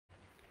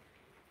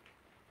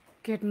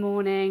Good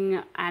morning,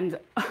 and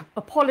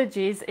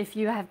apologies if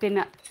you have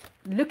been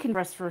looking for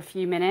us for a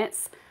few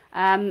minutes.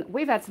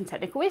 We've had some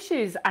technical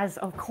issues, as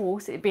of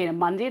course, it being a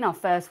Monday in our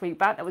first week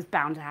back, that was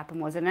bound to happen,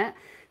 wasn't it?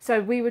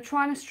 So we were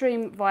trying to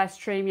stream via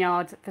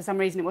StreamYard. For some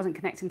reason it wasn't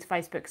connecting to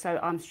Facebook, so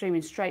I'm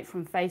streaming straight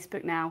from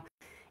Facebook now.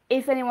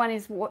 If anyone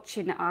is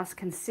watching us,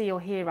 can see or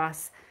hear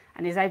us,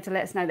 and is able to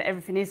let us know that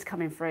everything is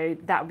coming through,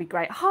 that would be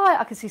great. Hi,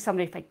 I can see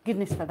somebody, thank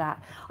goodness for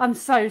that. I'm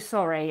so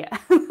sorry.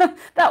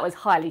 That was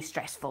highly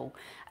stressful.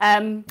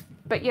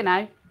 But you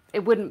know,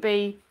 it wouldn't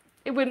be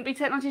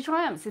Technology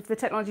Triumphs if the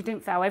technology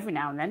didn't fail every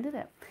now and then, did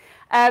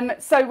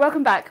it? So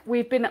welcome back.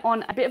 We've been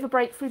on a bit of a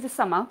break through the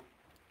summer.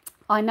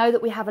 I know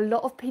that we have a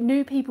lot of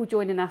new people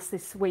joining us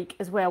this week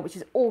as well, which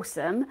is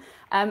awesome.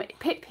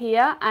 Pip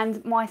here,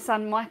 and my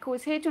son Michael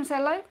is here. Do you want to say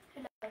hello?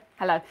 Hello.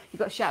 Hello. You've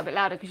got to shout a bit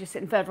louder because you're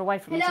sitting further away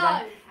from me Hello.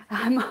 today.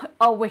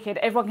 Oh, wicked.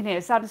 Everyone can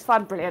hear. Sound is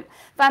fine. Brilliant.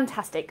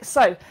 Fantastic.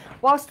 So,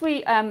 whilst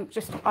we I'll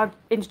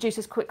introduce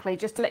us quickly,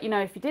 just to let you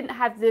know, if you didn't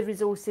have the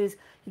resources,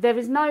 there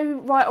is no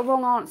right or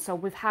wrong answer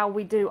with how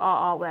we do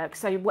our artwork.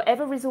 So,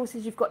 whatever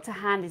resources you've got to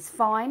hand is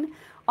fine.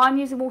 I'm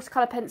using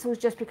watercolour pencils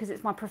just because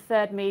it's my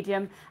preferred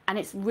medium, and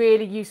it's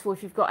really useful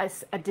if you've got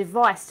a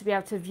device to be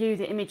able to view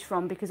the image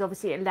from, because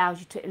obviously it allows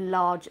you to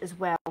enlarge as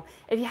well.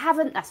 If you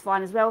haven't, that's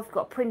fine as well. If you've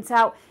got a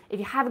printout, if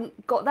you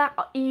haven't got that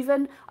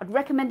even, I'd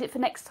recommend it for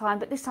next time,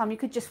 but this time you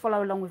could just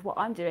follow along with what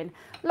I'm doing.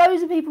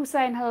 Loads of people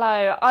saying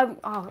hello.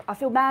 I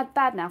feel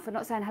bad now for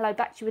not saying hello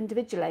back to you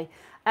individually.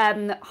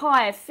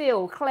 Hi,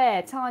 Phil,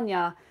 Claire,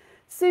 Tanya,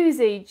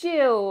 Susie,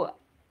 Jill,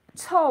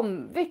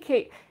 Tom,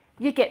 Vicky.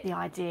 You get the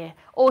idea.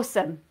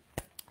 Awesome.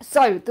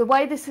 So the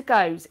way this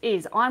goes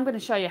is I'm going to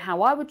show you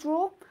how I would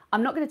draw.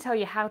 I'm not going to tell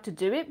you how to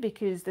do it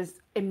because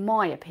in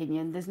my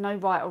opinion, there's no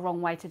right or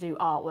wrong way to do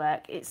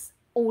artwork. It's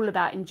all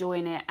about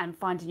enjoying it and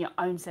finding your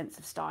own sense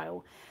of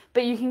style.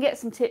 But you can get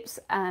some tips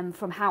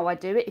from how I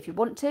do it if you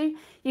want to.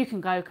 You can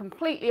go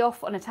completely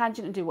off on a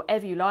tangent and do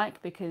whatever you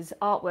like, because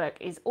artwork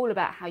is all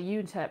about how you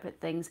interpret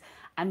things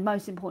and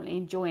most importantly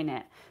enjoying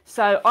it.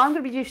 So I'm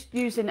going to be just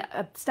using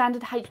a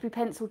standard HB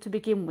pencil to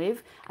begin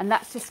with, and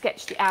that's to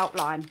sketch the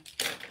outline.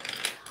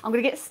 I'm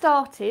going to get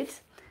started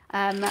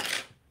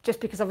just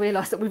because I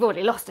realised that we've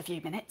already lost a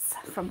few minutes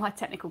from my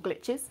technical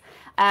glitches.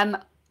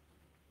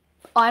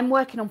 I'm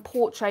working on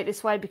portrait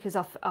this way because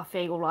I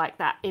feel like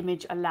that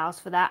image allows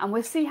for that, and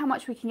we'll see how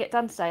much we can get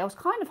done today. I was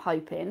kind of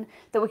hoping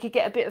that we could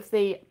get a bit of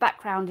the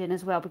background in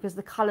as well, because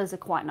the colours are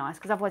quite nice,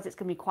 because otherwise it's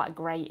going to be quite a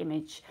grey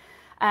image.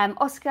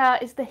 Oscar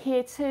is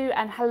here too,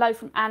 and hello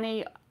from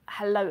Annie.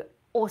 Hello,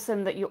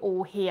 awesome that you're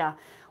all here.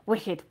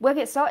 Wicked. We'll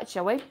get started,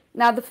 shall we?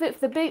 Now,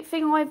 the big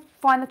thing I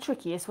find the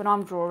trickiest when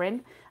I'm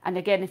drawing, and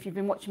again, if you've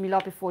been watching me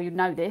live before, you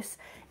know this,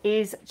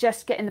 is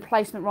just getting the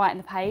placement right in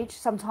the page.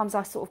 Sometimes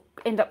I sort of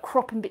end up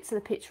cropping bits of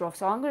the picture off,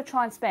 so I'm going to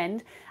try and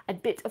spend a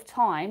bit of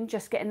time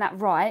just getting that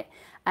right,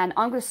 and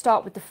I'm going to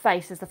start with the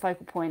face as the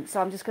focal point.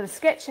 So I'm just going to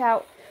sketch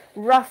out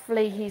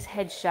roughly his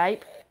head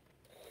shape,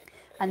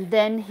 and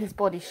then his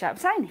body shape. I'm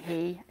saying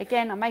he.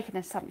 Again, I'm making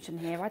an assumption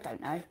here. I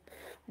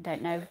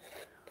don't know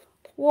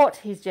what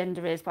his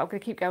gender is, but I'm going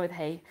to keep going with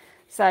he.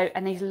 So,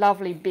 and these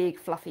lovely big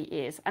fluffy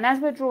ears. And as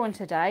we're drawing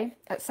today,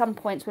 at some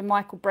points when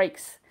Michael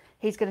breaks,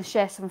 he's going to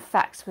share some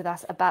facts with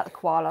us about the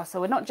koala.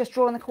 So we're not just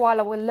drawing the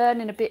koala, we're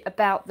learning a bit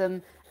about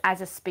them as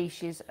a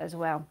species as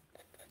well.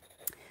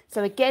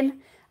 So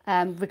again,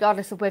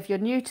 regardless of whether you're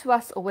new to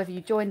us or whether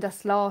you joined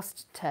us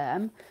last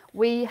term,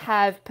 we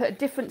have put a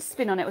different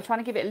spin on it. We're trying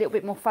to give it a little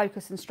bit more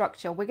focus and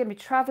structure. We're going to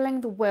be travelling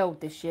the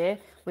world this year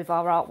with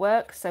our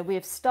artwork. So we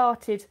have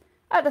started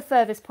at the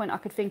furthest point I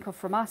could think of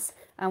from us,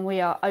 and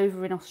we are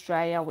over in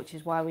Australia, which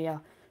is why we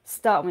are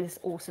starting with this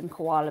awesome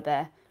koala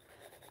bear.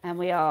 And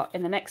we are,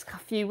 in the next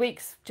few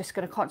weeks, just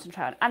going to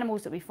concentrate on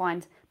animals that we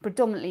find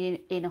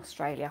predominantly in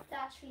Australia. They're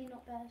actually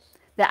not bears.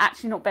 They're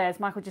actually not bears.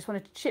 Michael just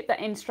wanted to chip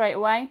that in straight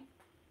away.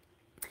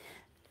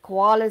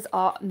 Koalas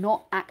are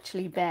not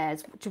actually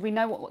bears. Do we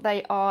know what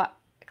they are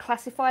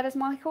classified as,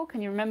 Michael?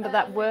 Can you remember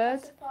that word?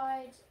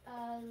 Classified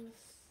as...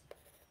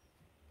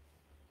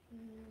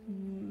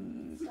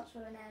 starts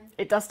with an M.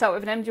 It does start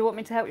with an M. Do you want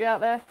me to help you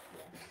out there?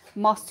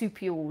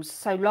 Marsupials.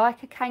 So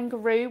like a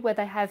kangaroo, where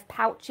they have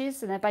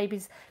pouches and their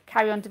babies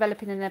carry on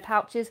developing in their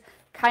pouches,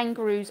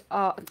 koala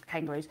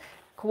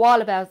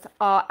bears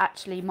are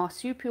actually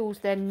marsupials.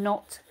 They're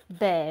not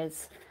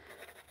bears.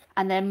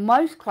 And they're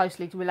most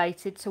closely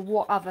related to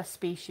what other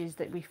species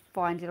that we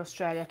find in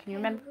Australia? Can you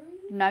remember?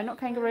 No, not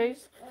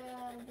kangaroos.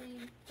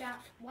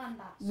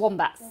 Wombats.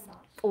 Wombats.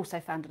 Also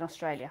found in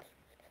Australia.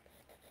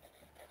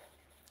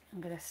 I'm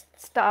going to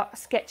start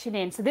sketching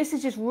in. So this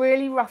is just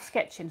really rough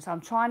sketching. So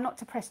I'm trying not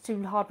to press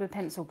too hard with a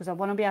pencil because I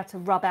want to be able to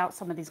rub out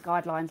some of these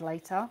guidelines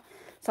later.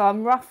 So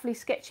I'm roughly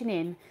sketching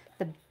in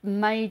the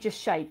major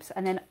shapes,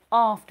 and then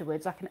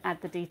afterwards I can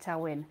add the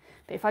detail in.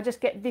 But if I just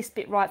get this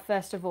bit right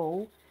first of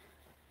all,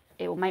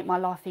 it will make my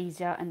life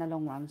easier in the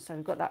long run. So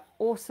we've got that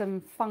awesome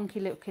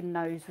funky looking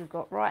nose we've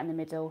got right in the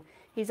middle.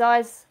 His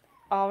eyes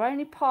are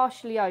only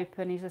partially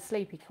open. He's a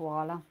sleepy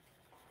koala.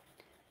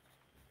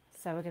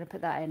 So we're going to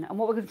put that in. And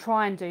what we're going to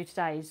try and do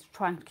today is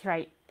try and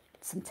create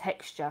some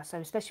texture. So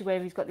especially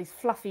where he's got these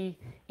fluffy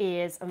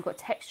ears and we've got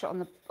texture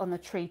on the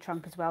tree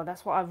trunk as well.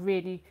 That's what I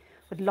really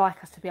would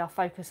like us to be our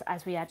focus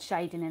as we add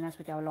shading in as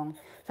we go along.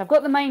 So I've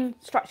got the main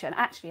structure, and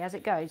actually as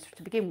it goes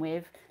to begin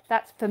with,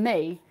 that's for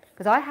me,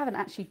 because I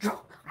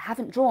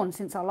haven't drawn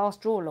since our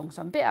last draw along,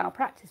 so I'm a bit out of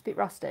practice, a bit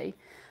rusty.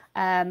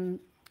 I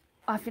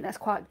think that's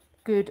quite a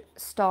good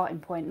starting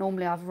point.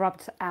 Normally I've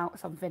rubbed out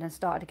something and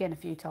started again a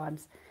few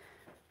times.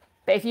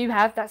 But if you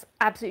have, that's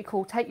absolutely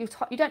cool. Take your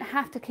time. You don't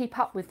have to keep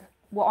up with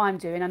what I'm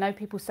doing. I know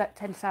people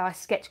tend to say I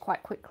sketch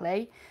quite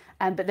quickly,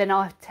 but then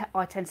I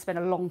tend to spend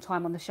a long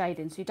time on the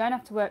shading. So you don't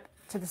have to work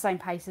to the same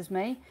pace as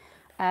me.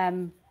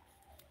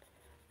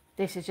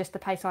 This is just the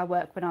pace I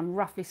work when I'm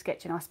roughly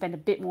sketching. I spend a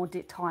bit more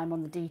time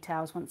on the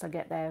details once I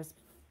get there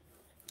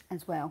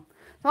as well.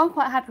 So I'm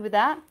quite happy with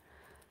that.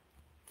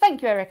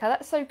 Thank you, Erica.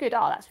 That's so good.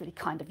 Oh, that's really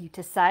kind of you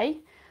to say.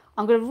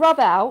 I'm going to rub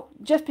out,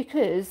 just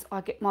because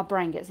my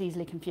brain gets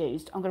easily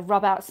confused, I'm going to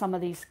rub out some of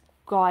these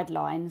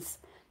guidelines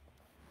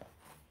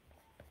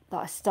that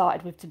I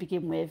started with to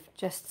begin with,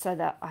 just so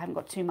that I haven't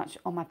got too much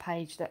on my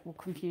page that will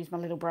confuse my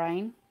little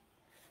brain.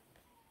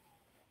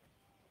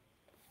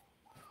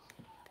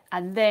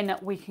 And then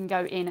we can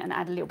go in and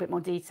add a little bit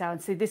more detail.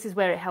 And see, this is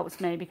where it helps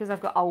me, because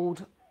I've got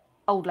old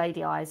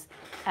lady eyes.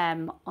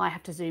 I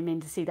have to zoom in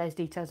to see those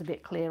details a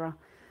bit clearer.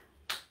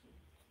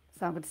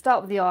 So I'm going to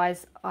start with the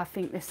eyes. I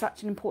think they're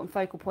such an important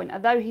focal point.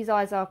 Although his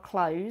eyes are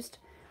closed,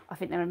 I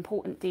think they're an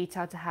important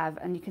detail to have.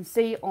 And you can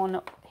see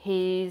on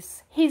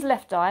his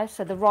left eye,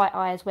 so the right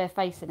eye as we're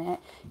facing it,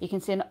 you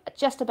can see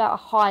just about a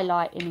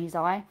highlight in his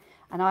eye.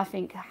 And I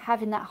think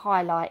having that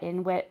highlight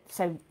in,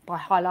 so by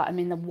highlight I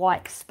mean the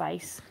white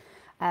space,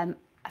 I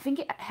think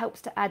it helps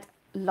to add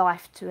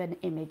life to an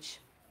image.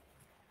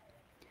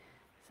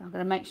 So I'm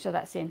going to make sure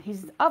that's in.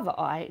 His other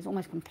eye is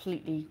almost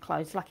completely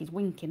closed. It's like he's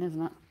winking,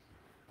 isn't it?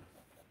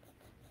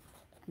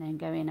 And then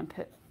go in and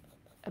put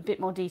a bit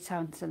more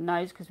detail into the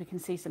nose, because we can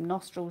see some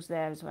nostrils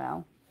there as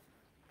well.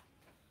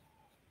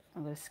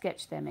 I'm going to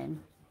sketch them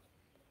in.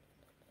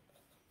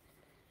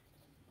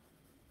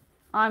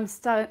 I'm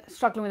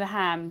struggling with the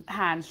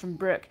hands from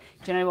Brooke.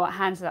 Do you know what?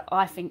 Hands that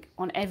I think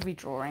on every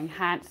drawing,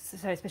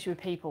 so especially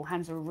with people,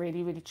 hands are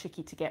really, really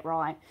tricky to get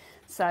right.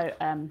 So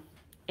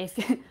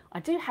if I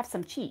do have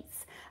some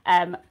cheats,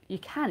 you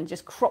can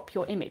just crop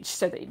your image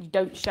so that you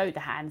don't show the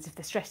hands. If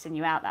they're stressing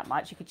you out that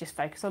much, you could just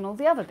focus on all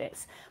the other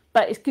bits.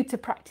 But it's good to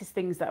practice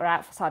things that are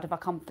outside of our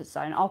comfort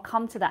zone. I'll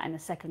come to that in a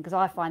second, because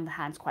I find the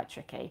hands quite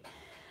tricky.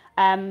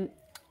 I'm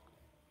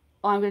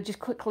going to just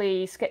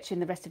quickly sketch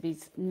in the rest of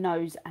his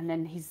nose and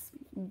then his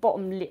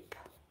bottom lip,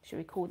 should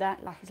we call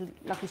that,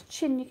 like his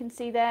chin, you can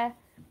see there.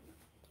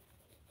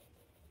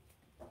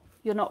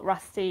 You're not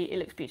rusty, it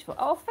looks beautiful.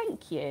 Oh,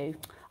 thank you.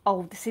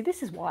 Oh, see,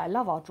 this is why I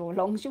love our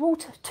draw-alongs. You're all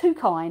too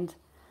kind.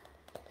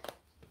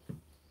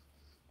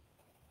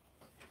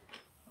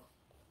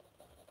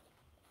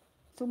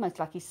 It's almost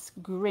like he's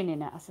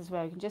grinning at us as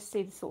well. You can just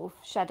see the sort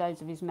of shadows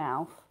of his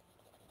mouth.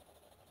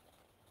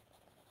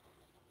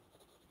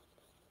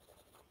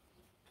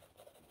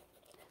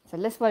 So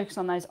let's focus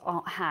on those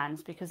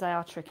hands, because they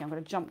are tricky. I'm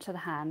going to jump to the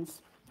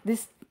hands.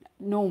 This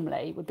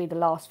normally would be the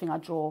last thing I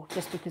draw,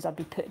 just because I'd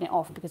be putting it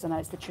off, because I know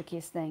it's the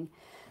trickiest thing.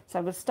 So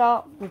I'm going to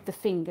start with the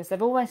fingers.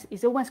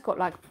 He's almost got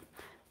like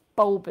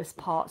bulbous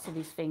parts of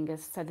his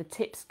fingers, so the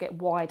tips get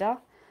wider.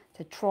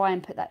 So try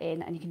and put that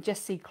in, and you can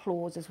just see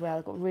claws as well.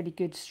 They've got really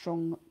good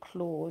strong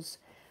claws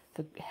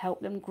to help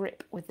them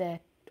grip with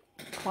their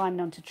climbing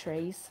onto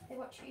trees. They've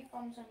got 2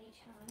 thumbs on each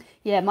hand.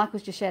 Yeah,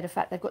 Michael's just shared a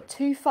fact. They've got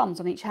 2 thumbs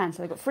on each hand.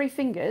 So they've got 3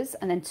 fingers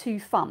and then 2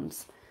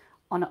 thumbs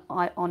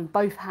on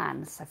both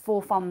hands. So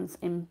 4 thumbs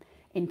in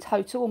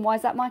total. And why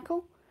is that,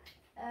 Michael?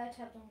 To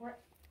help them grip.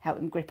 Help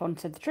them grip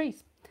onto the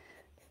trees.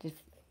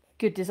 Just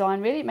good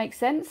design, really. It makes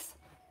sense.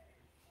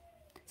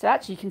 So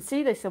actually, you can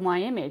see this on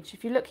my image.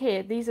 If you look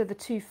here, these are the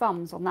 2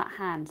 thumbs on that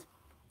hand,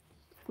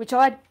 which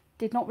I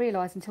did not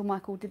realise until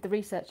Michael did the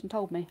research and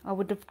told me. I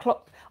would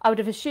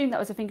have assumed that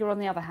was a finger on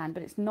the other hand,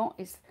 but it's not.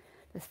 It's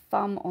the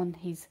thumb on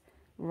his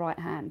right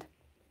hand.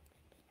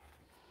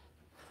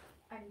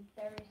 And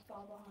very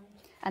far behind.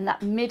 And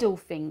that middle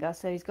finger,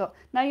 so he's got,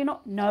 no, you're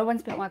not, no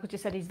one's behind. Michael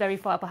just said he's very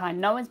far behind.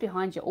 No one's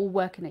behind. You're all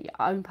working at your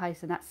own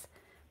pace, and that's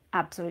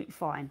absolutely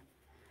fine.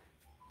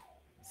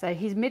 So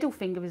his middle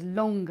finger is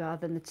longer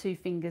than the 2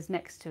 fingers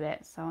next to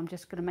it. So I'm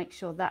just going to make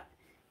sure that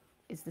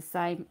is the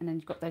same. And then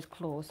you've got those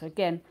claws. So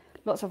again,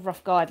 lots of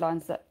rough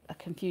guidelines that are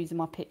confusing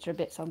my picture a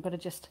bit, so I'm going to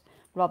just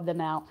rub them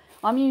out.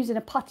 I'm using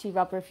a putty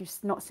rubber. If you've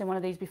not seen one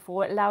of these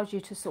before, it allows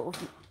you to sort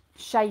of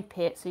shape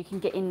it so you can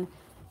get in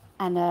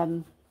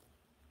and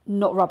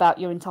not rub out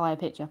your entire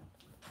picture.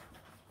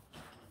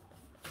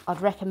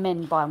 I'd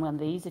recommend buying one of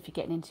these if you're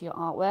getting into your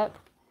artwork.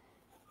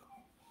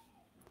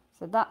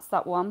 So that's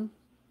that one.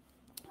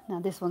 Now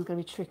this one's going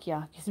to be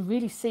trickier. You can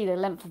really see the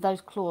length of those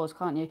claws,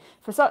 can't you?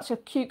 For such a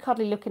cute,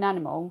 cuddly looking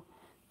animal,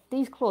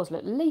 these claws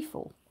look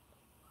lethal.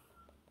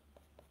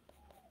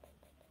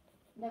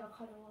 Never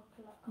cuddle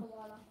a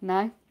koala.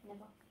 No? Never.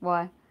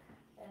 Why?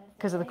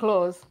 Because of the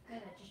claws? No,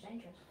 they're just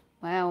dangerous.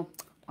 Well,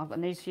 I've got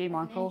news for you,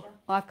 Michael.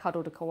 I've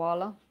cuddled a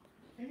koala.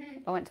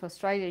 I went to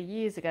Australia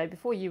years ago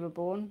before you were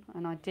born,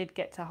 and I did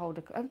get to hold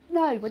a.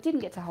 No, I didn't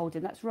get to hold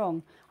him. That's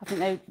wrong. I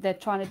think they're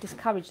trying to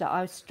discourage that.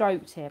 I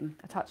stroked him.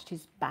 I touched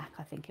his back,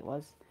 I think it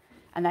was,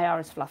 and they are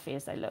as fluffy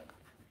as they look.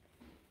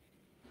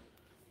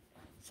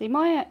 See,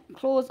 my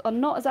claws are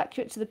not as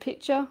accurate to the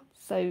picture,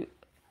 so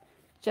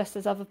just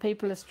as other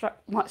people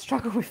might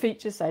struggle with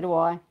features, so do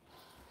I.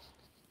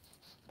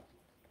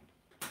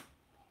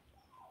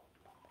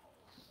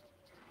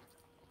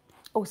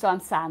 Also, I'm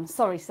Sam.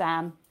 Sorry,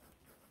 Sam.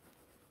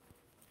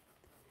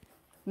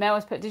 Mel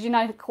has put, did you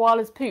know that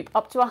koalas poop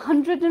up to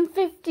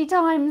 150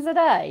 times a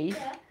day?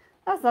 Yeah.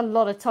 That's a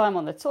lot of time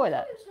on the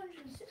toilet. It was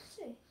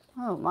 160.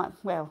 Oh, my,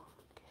 well,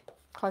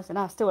 close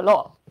enough. Still a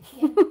lot.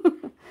 Yeah.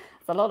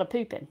 It's a lot of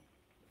pooping.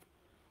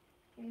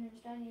 Humans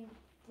don't even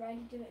rarely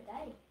do it a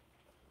day.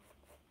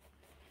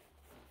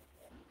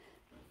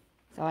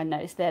 So I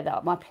noticed there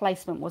that my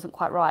placement wasn't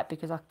quite right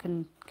because I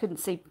couldn't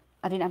see,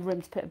 I didn't have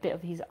room to put a bit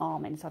of his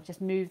arm in, so I've just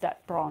moved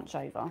that branch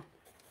over.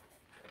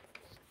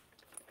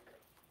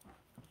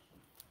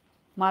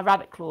 My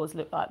rabbit claws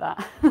look like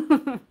that.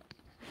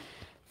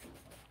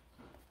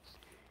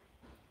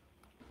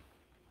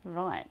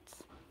 Right.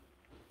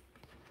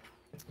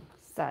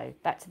 So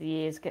back to the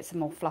ears, get some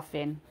more fluff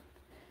in.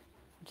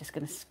 I'm just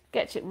going to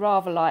sketch it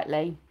rather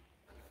lightly.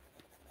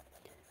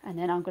 And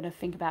then I'm going to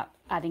think about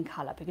adding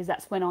colour, because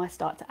that's when I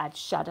start to add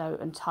shadow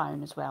and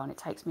tone as well, and it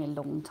takes me a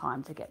long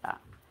time to get that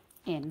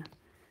in.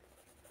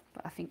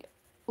 But I think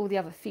all the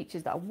other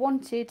features that I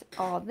wanted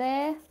are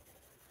there.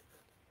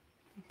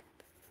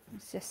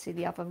 Let's just see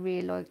the other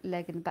rear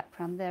leg in the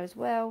background there as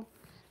well.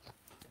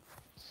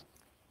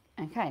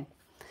 Okay,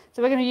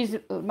 so we're going to use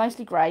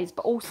mostly greys,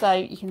 but also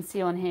you can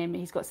see on him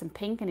he's got some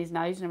pink in his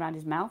nose and around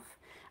his mouth,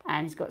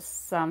 and he's got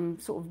some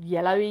sort of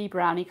yellowy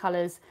browny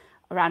colours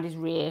around his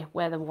rear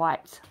where the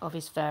white of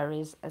his fur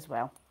is as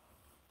well.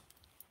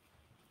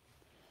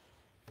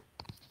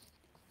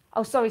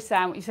 Oh, sorry,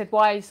 Sam, you said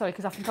why? Sorry,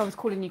 because I think I was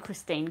calling you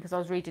Christine because I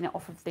was reading it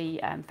off of the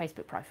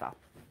Facebook profile.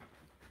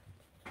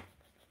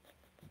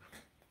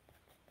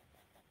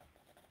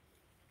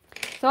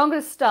 So I'm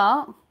going to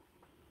start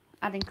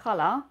adding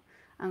colour.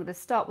 I'm going to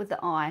start with the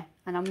eye,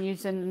 and I'm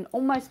using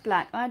almost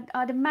black.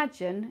 I'd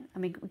imagine, I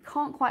mean, we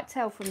can't quite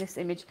tell from this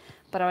image,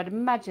 but I'd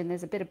imagine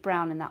there's a bit of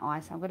brown in that eye.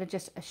 So I'm going to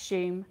just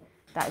assume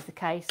that is the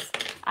case.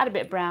 Add a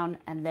bit of brown,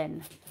 and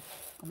then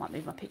I might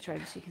move my picture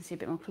over so you can see a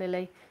bit more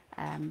clearly.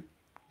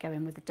 Go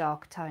in with the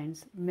darker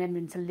tones,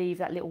 remembering to leave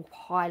that little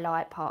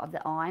highlight part of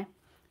the eye.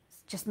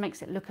 It just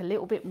makes it look a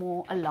little bit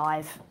more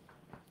alive.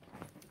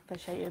 If I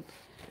show you,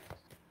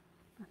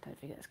 I don't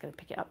think that's going to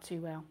pick it up too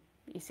well.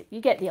 You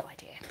get the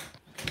idea.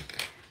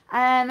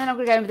 And then I'm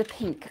going to go in with the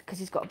pink, because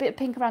he's got a bit of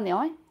pink around the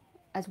eye,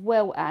 as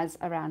well as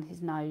around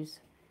his nose.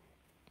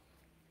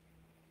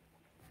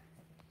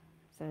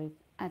 So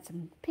add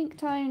some pink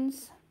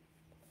tones.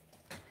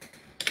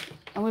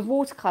 And with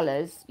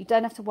watercolours, you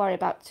don't have to worry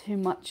about too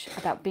much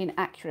about being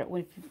accurate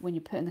when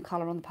you're putting the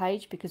colour on the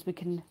page, because we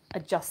can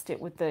adjust it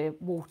with the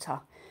water.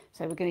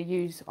 So I'm going to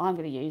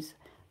use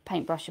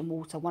paintbrush and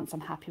water once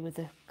I'm happy with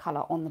the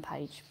colour on the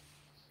page.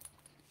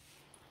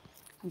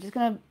 I'm just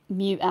going to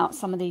mute out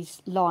some of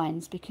these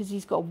lines because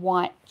he's got a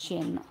white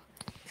chin.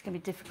 It's going to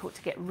be difficult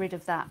to get rid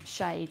of that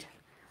shade.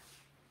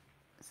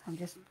 So I'm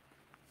just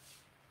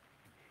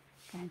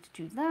going to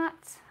do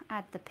that,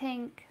 add the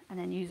pink, and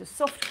then use a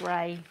soft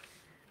grey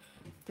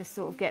to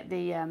sort of get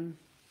the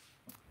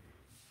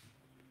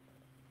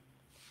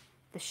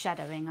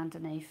shadowing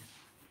underneath,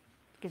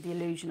 give the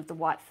illusion of the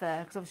white fur,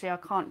 because obviously I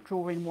can't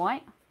draw in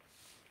white,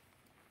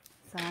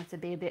 so I have to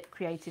be a bit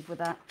creative with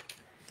that.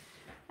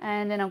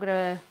 And then I'm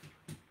going to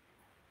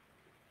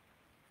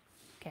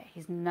get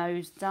his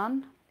nose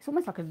done. It's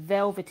almost like a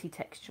velvety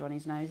texture on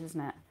his nose, isn't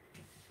it?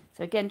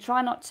 So again,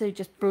 try not to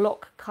just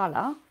block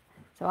colour.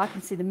 So I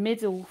can see the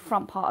middle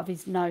front part of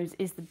his nose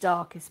is the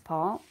darkest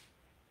part.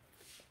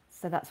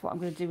 So that's what I'm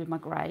going to do with my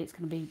grey. It's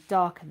going to be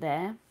darker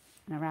there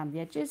and around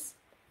the edges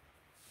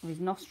of his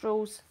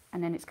nostrils,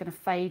 and then it's going to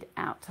fade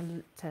out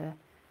to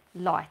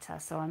lighter.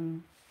 So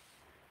I'm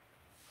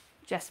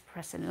just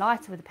pressing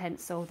lighter with a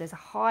pencil. There's a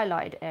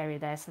highlighted area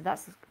there, so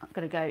that's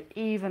going to go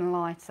even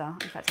lighter.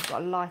 In fact, I've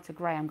got a lighter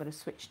grey I'm going to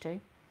switch to.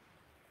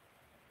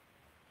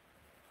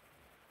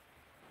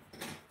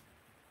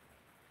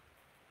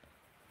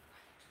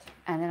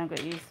 And then I'm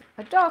going to use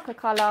a darker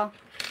colour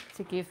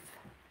to give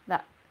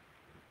that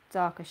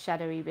darker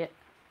shadowy bit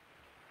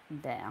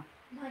there.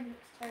 Mine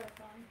looks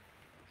terrifying.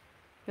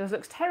 Yours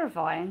looks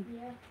terrifying.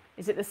 Yeah.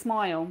 Is it the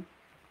smile?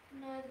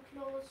 No, the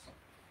claws.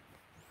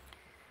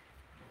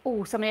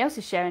 Oh, somebody else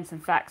is sharing some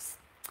facts.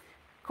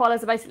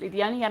 Koalas are basically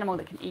the only animal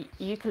that can eat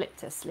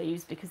eucalyptus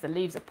leaves because the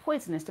leaves are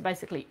poisonous to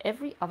basically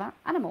every other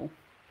animal.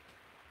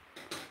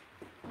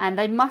 And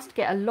they must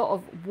get a lot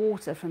of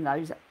water from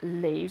those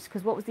leaves,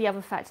 because what was the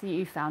other fact that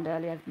you found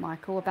earlier,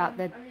 Michael, about I'm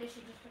literally just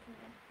looking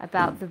at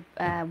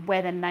them.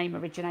 where their name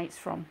originates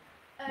from?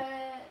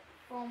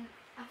 From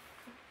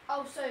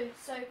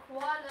so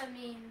koala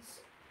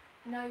means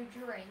no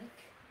drink.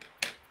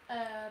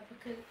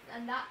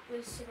 And that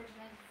was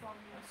originated from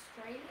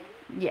Australia.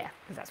 Yeah,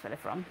 because that's where they're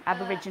from.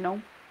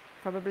 Aboriginal,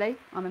 probably.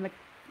 I'm a.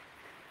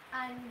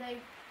 And they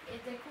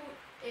called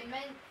it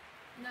meant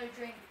no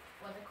drink.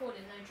 Well, they called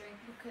it no drink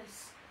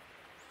because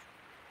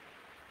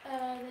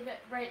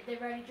they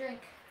rarely drink.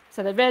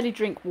 So they rarely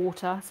drink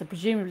water. So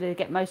presumably they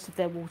get most of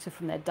their water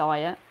from their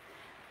diet.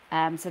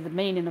 So the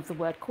meaning of the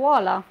word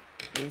koala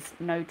is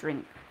no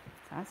drink.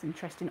 So that's an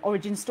interesting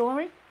origin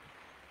story.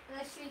 And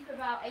they sleep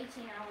about 18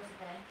 hours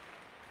a day.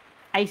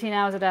 18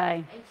 hours a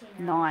day.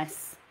 18 hours.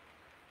 Nice.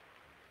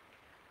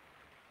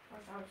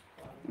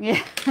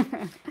 Yeah.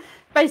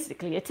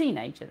 Basically a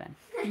teenager then.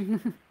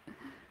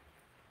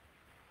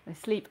 They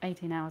sleep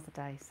 18 hours a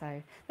day,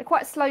 so they're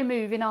quite slow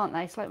moving, aren't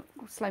they?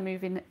 Slow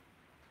moving.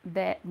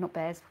 They're not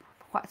bears.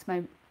 Quite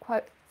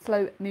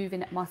slow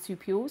moving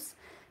marsupials.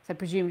 So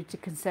presumably to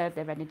conserve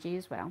their energy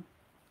as well.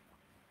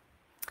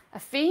 A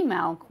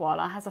female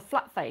koala has a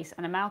flat face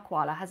and a male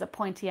koala has a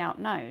pointy out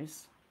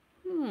nose.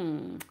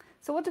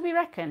 So what do we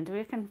reckon? Do we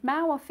reckon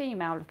male or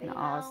female looking at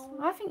ours?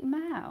 I think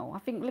male. I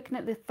think looking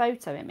at the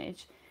photo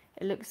image,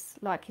 it looks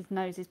like his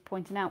nose is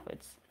pointing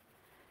outwards.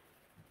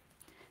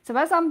 So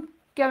as I'm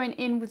going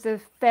in with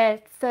the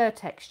fur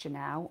texture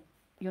now,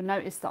 you'll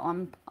notice that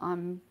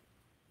I'm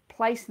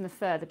placing the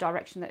fur the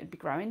direction that it would be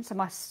growing. So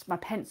my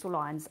pencil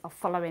lines are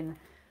following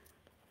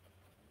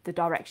the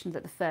direction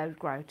that the fur would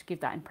grow to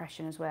give that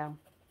impression as well.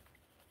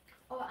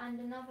 Oh, and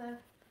another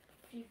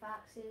few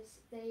facts is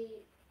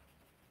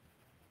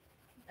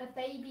a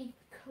baby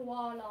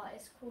koala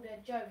is called a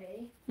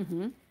joey,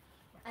 and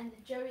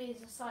the joey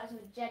is the size of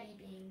a jelly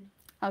bean.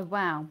 Oh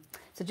wow!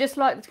 So just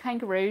like the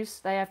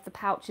kangaroos, they have the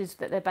pouches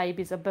that their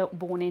babies are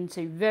born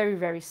into, very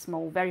very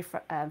small, very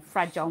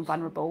fragile and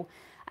vulnerable,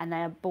 and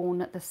they are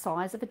born at the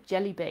size of a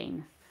jelly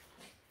bean.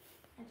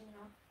 I don't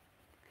know.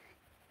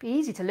 Be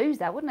easy to lose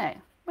that, wouldn't it?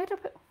 Where did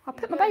I put? I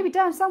put my baby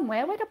down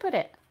somewhere. Where did I put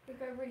it? They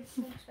go really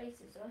small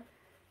spaces, though.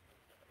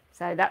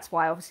 So that's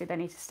why obviously they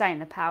need to stay in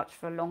the pouch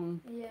for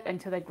Yeah.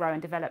 until they grow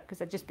and develop, because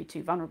they'd just be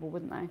too vulnerable,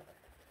 wouldn't they?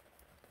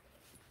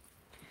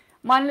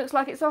 Mine looks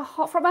like it's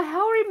from a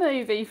horror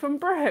movie from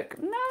Brooke.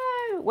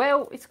 No,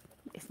 well, it's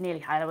nearly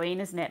Halloween,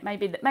 isn't it?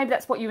 Maybe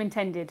that's what you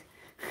intended.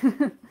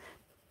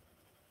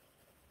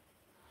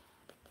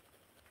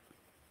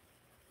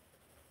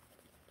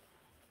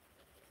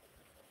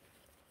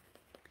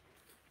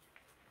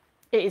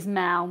 It is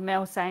Mal.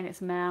 Mel's saying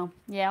it's Mal.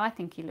 Yeah, I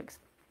think he looks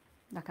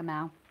like a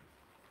Mal.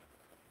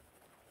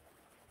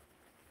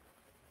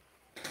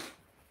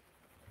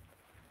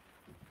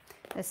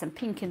 There's some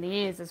pink in the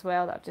ears as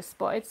well that I've just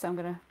spotted, so I'm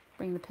going to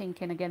bring the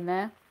pink in again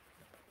there.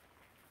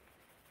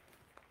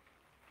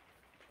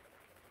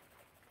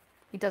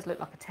 He does look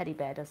like a teddy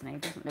bear, doesn't he? He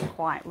doesn't look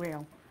quite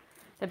real.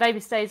 The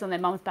baby stays on their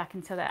mum's back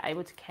until they're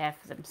able to care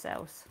for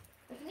themselves.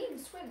 They can even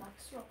swim like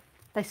a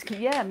sloth.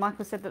 Yeah,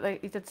 Michael said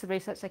that he did some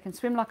research. They can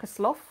swim like a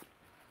sloth.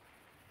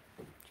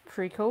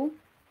 Pretty cool.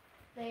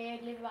 They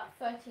live about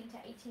 13 to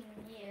 18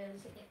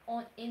 years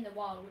in the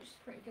wild, which is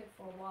pretty good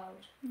for a wild.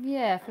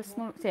 Yeah, for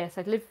small. Yeah,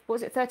 so live. What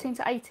was it 13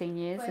 to 18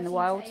 years in the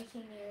wild? 13 to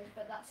 18 years,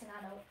 but that's an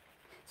adult.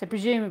 So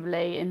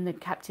presumably in the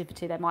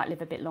captivity they might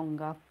live a bit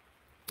longer.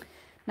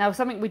 Now,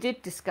 something we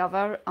did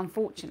discover,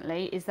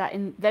 unfortunately, is that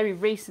very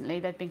recently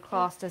they've been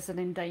classed as an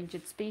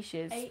endangered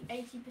species. 80%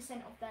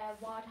 of their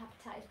wild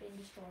habitat is being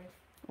destroyed.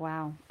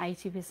 Wow,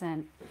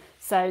 80%.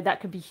 So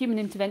that could be human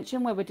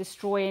intervention where we're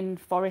destroying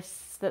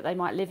forests that they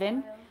might live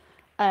in.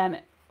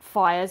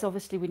 Fires,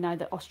 obviously we know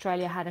that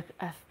Australia had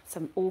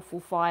some awful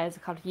fires a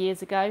couple of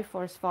years ago,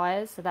 forest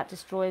fires, so that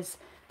destroys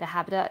their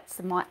habitats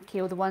and might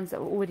kill the ones that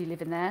were already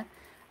living there.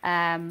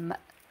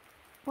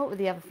 What were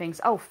the other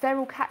things? Oh,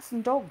 feral cats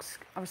and dogs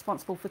are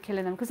responsible for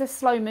killing them because they're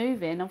slow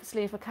moving.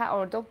 Obviously if a cat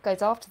or a dog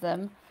goes after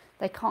them,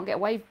 they can't get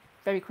away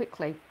very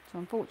quickly. So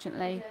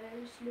unfortunately,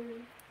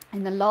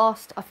 in the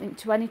last, I think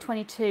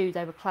 2022,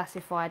 they were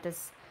classified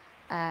as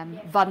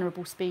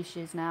vulnerable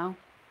species now.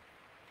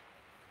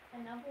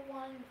 Another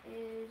one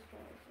is,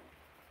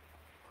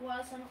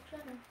 koalas are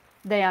nocturnal.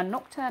 They are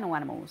nocturnal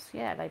animals.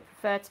 Yeah, they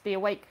prefer to be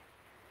awake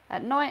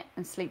at night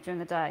and sleep during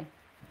the day.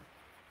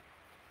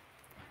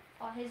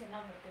 Oh, here's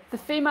another good The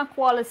one. female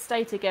koalas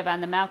stay together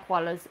and the male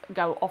koalas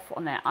go off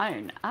on their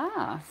own.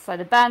 So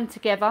they band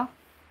together,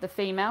 the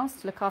females,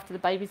 to look after the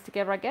babies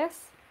together, I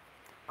guess.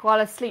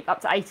 Koalas sleep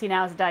up to 18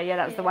 hours a day. Yeah,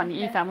 that was the one that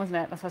you found, wasn't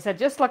it? That's what I said,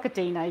 just like a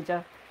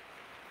teenager.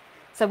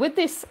 So with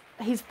this,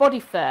 his body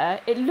fur,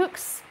 it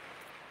looks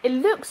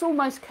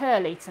almost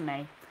curly to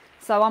me.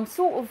 So I'm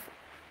sort of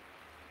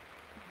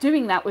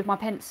doing that with my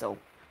pencil.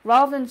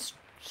 Rather than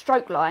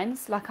stroke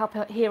lines, like up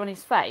here on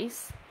his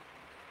face,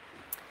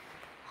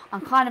 I'm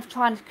kind of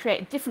trying to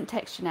create a different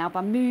texture now by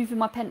moving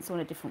my pencil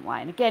in a different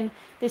way. And again,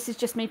 this is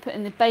just me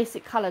putting the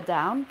basic colour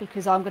down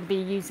because I'm going to be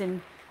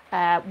using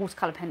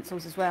watercolour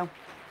pencils as well.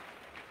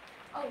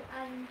 Oh,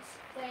 and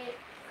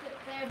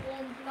they're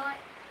born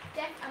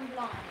deaf and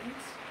blind,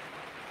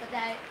 but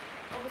they're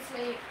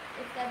obviously,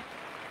 if they're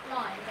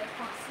blind, they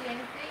can't see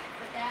anything,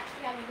 but they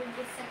actually have a really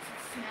good sense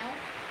of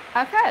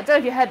smell. Okay, I don't know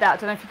if you heard that. I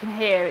don't know if you can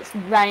hear. It's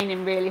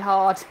raining really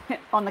hard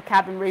on the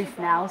cabin roof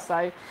Super now. hard.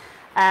 So,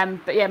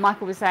 but yeah,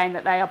 Michael was saying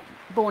that they are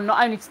born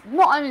not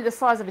only the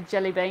size of a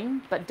jelly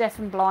bean, but deaf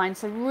and blind,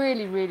 so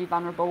really, really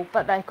vulnerable.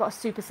 But they've got a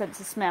super sense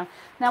of smell.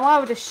 Now, I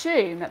would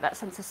assume that that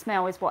sense of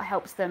smell is what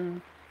helps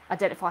them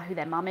identify who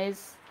their mum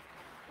is,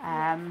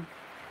 and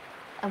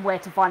where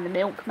to find the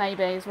milk,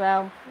 maybe as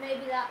well.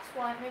 Maybe that's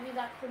why. Maybe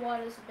that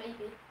koala's a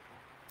baby.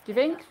 Do you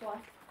think? That's why.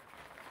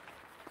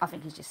 I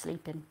think he's just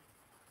sleeping.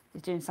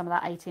 He's doing some of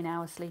that 18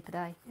 hours sleep a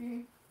day.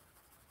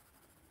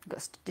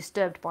 Got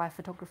disturbed by a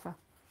photographer.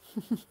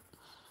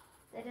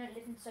 They don't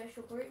live in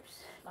social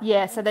groups. Like Yeah,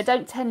 animals. so they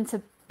don't tend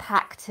to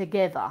pack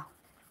together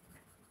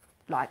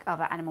like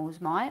other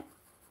animals might.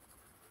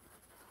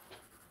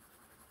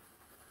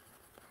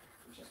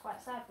 Which is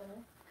quite sad,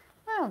 really.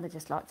 Well, they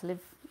just like to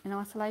live in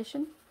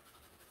isolation.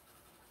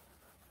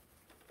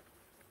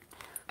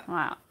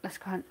 Right, let's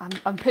try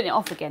and, I'm putting it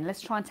off again. Let's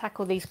try and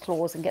tackle these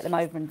claws and get them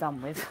over and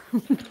done with.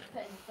 Putting the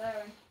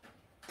fur in.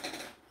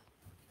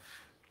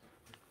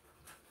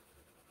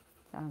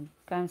 I'm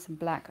going some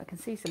black. I can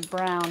see some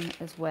brown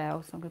as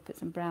well, so I'm going to put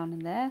some brown in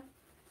there.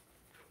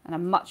 And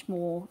I'm much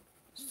more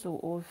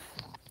sort of,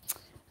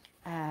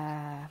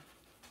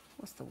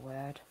 what's the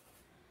word?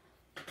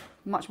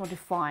 Much more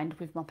defined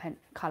with my pen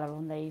colour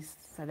on these,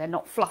 so they're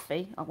not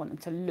fluffy. I want them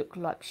to look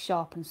like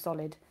sharp and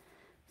solid.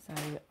 So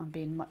I'm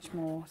being much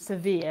more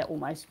severe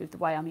almost with the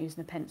way I'm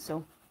using the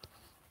pencil.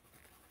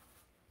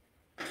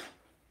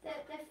 Their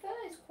fur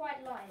is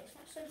quite light. It's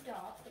not so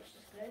dark, which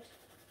is good.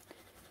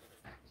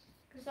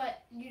 Because like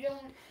you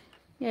don't.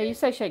 Yeah, you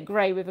associate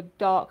grey with a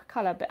dark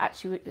colour, but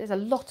actually there's a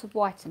lot of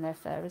white in their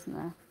fur, isn't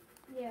there?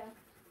 Yeah.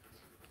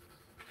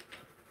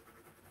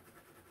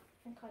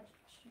 I think I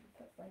should have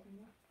put red in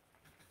there.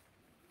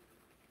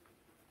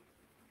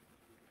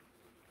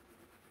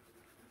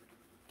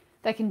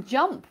 They can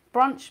jump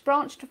branch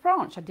to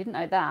branch. I didn't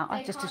know that. I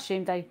They just can't-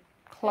 assumed they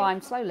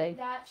climbed They slowly.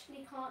 They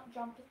actually can't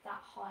jump it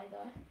that high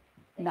though.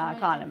 They No, I can only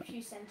can't. jump a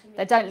few centimetres.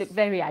 They don't look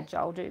very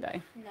agile, do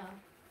they? No.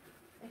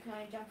 They can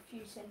only jump a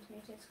few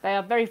centimetres. They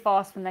are very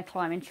fast when they're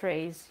climbing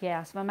trees.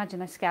 Yeah, so I imagine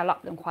they scale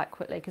up them quite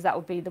quickly because that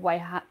would be the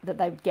way that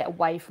they would get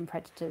away from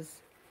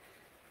predators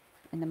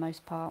in the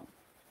most part.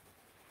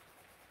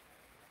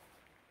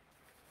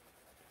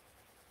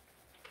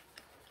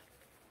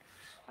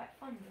 It's quite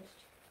fun just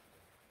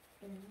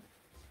doing it.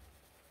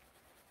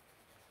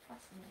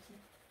 Fascinating.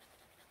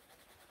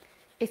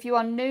 If you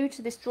are new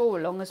to this draw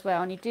along as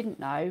well and you didn't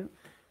know,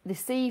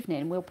 this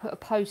evening we'll put a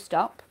post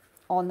up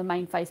on the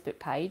main Facebook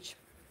page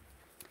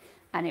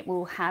and it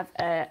will have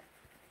a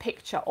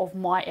picture of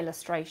my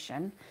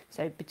illustration.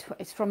 So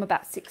it's from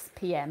about 6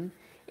 p.m.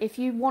 If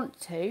you want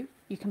to,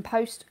 you can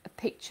post a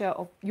picture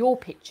of your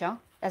picture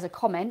as a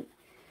comment,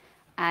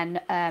 and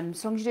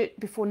as long as you do it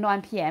before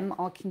 9 p.m.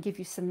 I can give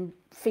you some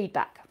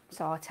feedback.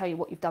 So I'll tell you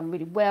what you've done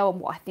really well and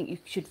what I think you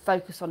should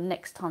focus on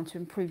next time to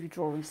improve your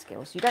drawing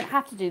skills. You don't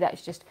have to do that,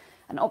 it's just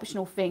an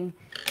optional thing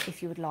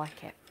if you would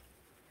like it.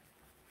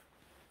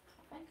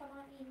 I think I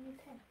might need a new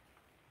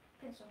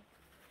pencil.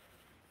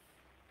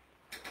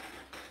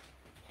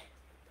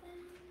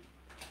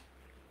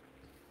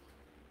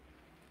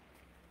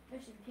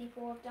 Most of the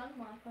people have done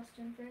my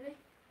questions really.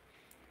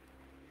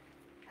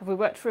 Have we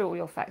worked through all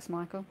your facts,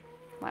 Michael?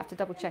 Might have to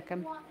double check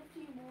them. Quite a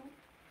few more.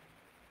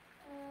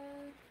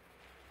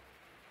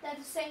 They're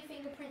the same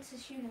fingerprints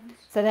as humans.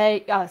 So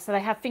they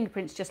have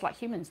fingerprints just like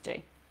humans do.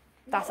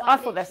 Not I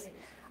like thought that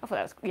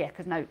literally. was, yeah,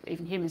 because no,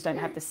 even humans don't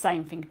have the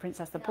same fingerprints.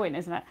 That's the No. point,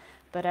 isn't it?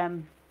 But I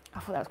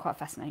thought that was quite a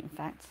fascinating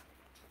fact.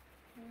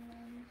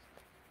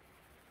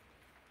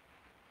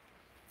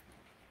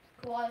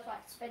 Koalas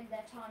like to spend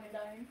their time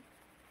alone.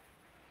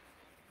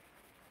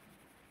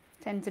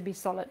 Tend to be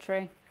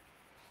solitary.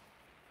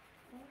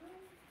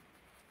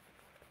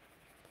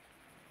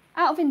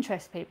 Out of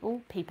interest,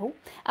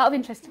 out of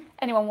interest,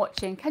 anyone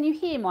watching, can you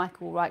hear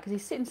Michael right? Because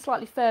he's sitting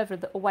slightly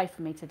further away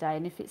from me today,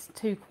 and if it's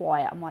too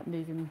quiet, I might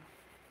move him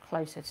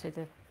closer to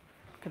the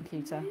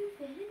computer. Moving.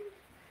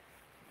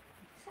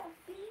 Is that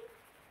a thing?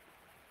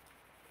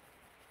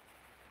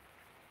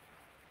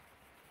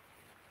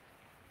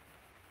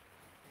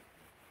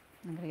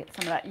 I'm going to get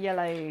some of that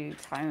yellow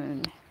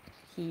tone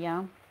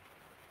here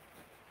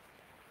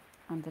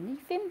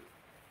underneath him.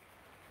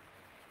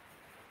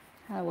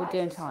 How are we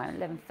doing time?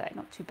 11:30,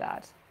 not too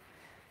bad.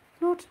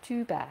 Not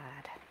too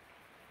bad.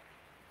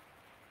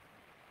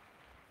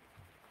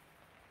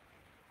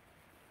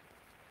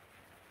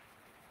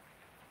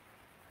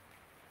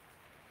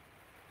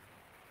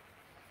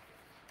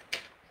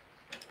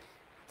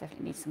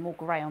 Definitely need some more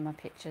grey on my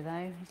picture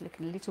though. He's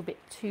looking a little bit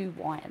too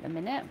white at the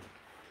minute.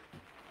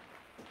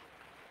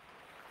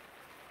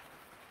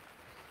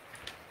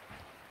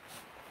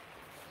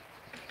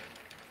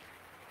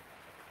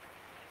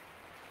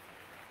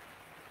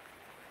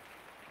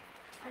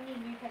 I need a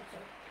new pencil.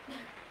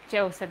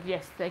 Jill said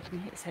yes, they can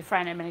hear, so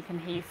Fran and Emily can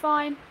hear you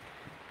fine.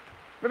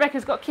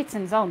 Rebecca's got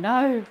kittens, oh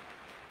no.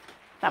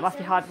 That must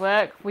be hard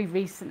work. We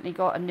recently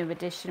got a new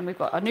addition, we've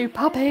got a new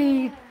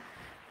puppy.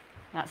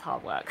 That's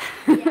hard work.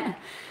 Yeah.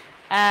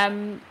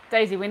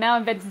 Daisy, we're now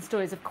inventing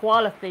stories of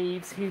koala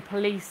thieves who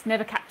police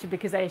never captured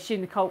because they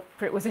assumed the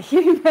culprit was a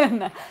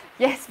human.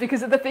 Yes,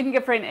 because of the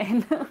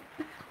fingerprinting.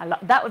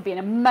 That would be an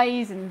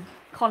amazing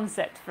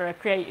concept for a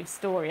creative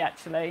story,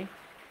 actually.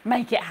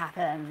 Make it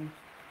happen.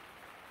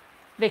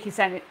 Vicky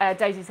said,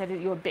 Daisy said that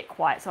you're a bit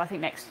quiet, so I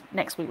think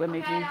next week we'll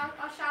move you. Okay,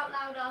 I'll shout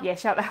louder. Yeah,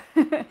 shout loud.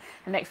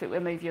 And next week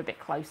we'll move you a bit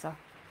closer.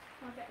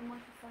 I'll get the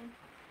microphone.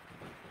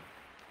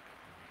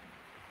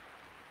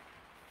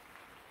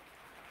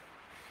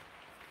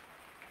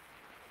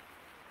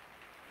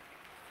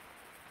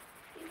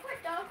 He's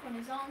quite dark on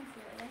his arms,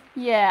 really.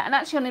 Yeah, and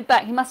actually on the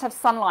back he must have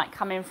sunlight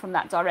coming from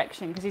that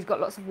direction because he's got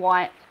lots of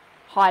white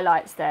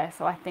highlights there.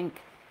 So I think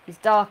he's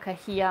darker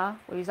here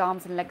where his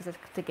arms and legs are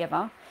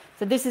together.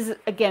 So this is,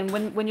 again,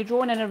 when you're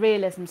drawing in a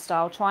realism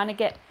style, trying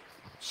to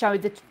show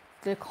the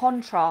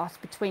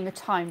contrast between the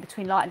tone,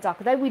 between light and dark.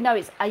 Although we know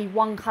it's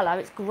one colour,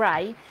 it's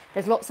grey,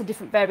 there's lots of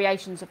different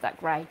variations of that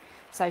grey.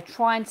 So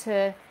trying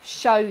to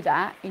show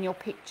that in your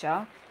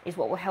picture is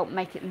what will help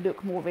make it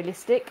look more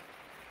realistic.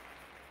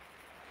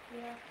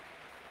 Yeah.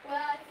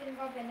 Well, I've been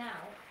rubbing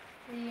out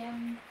the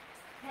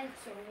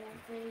pencil,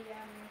 what's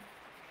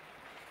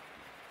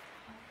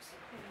it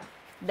called?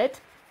 Lead?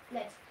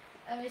 Lead.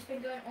 It's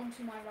been going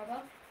onto my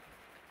rubber.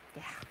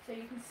 Yeah. So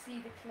you can see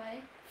the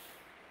clay.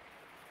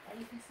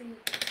 You can see.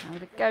 I'm going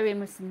to go in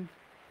with some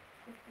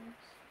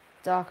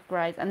darker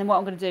greys, and then what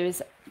I'm going to do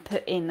is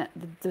put in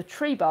the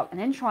tree bark, and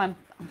then I'm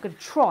going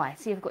to try,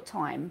 see if I've got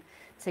time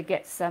to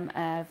get some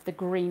of the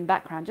green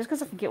background, just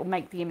because I think it will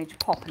make the image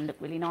pop and look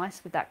really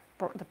nice with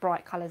the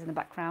bright colours in the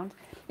background.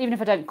 Even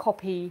if I don't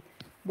copy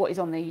what is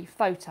on the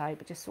photo,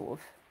 but just sort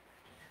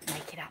of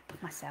make it up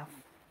myself.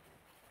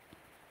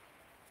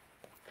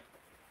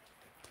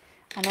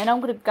 And then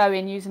I'm going to go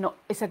in using,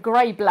 it's a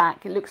grey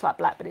black, it looks like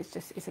black, but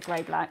it's a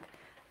grey black.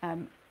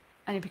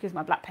 Only because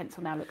my black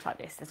pencil now looks like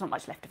this, there's not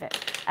much left of it.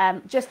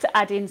 Just to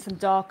add in some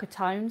darker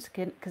tones,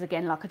 because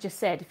again, like I just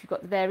said, if you've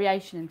got the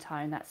variation in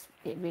tone,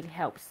 it really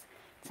helps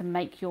to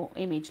make your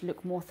image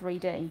look more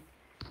 3D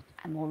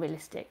and more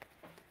realistic.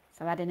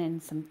 So adding in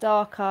some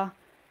darker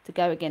to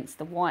go against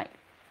the white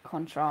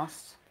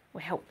contrast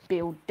will help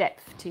build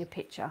depth to your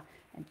picture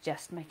and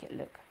just make it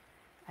look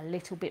a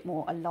little bit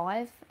more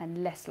alive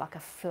and less like a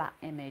flat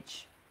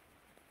image.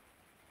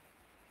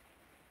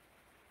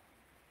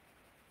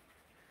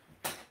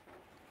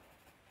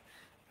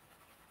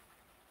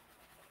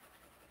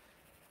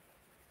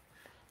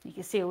 You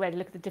can see already,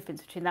 look at the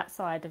difference between that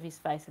side of his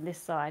face and this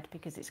side,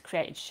 because it's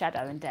created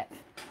shadow and depth.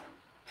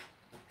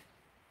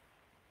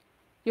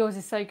 Yours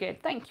is so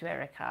good. Thank you,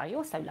 Erica.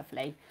 You're so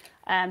lovely.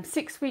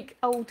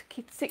 6-week-old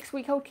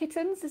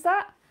kittens, is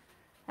that?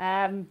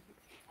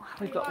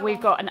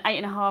 We've got an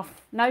 8.5.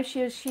 No,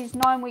 she's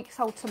 9 weeks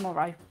old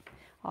tomorrow.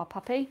 Our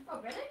puppy. Oh,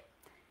 really?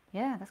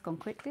 Yeah, that's gone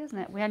quickly, isn't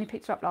it? We only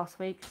picked her up last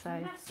week, so.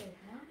 Massive,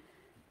 huh?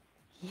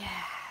 Yeah,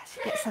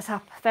 she gets us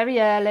up very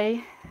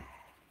early.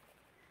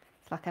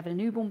 It's like having a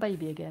newborn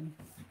baby again.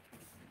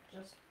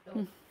 Just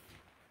dogs.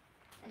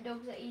 And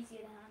dogs are easier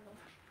to handle.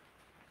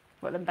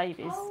 What, than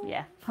babies? Oh.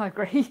 Yeah, I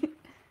agree.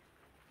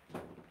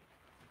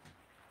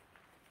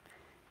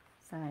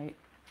 So,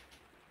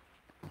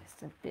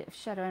 just a bit of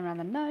shadowing around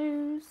the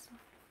nose.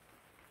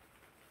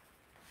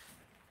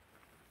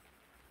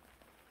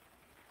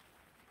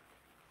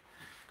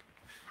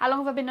 How long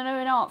have I been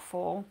doing art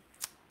for?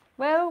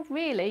 Well,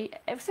 really,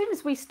 as soon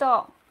as we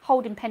start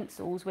holding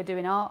pencils, we're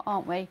doing art,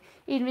 aren't we?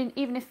 Even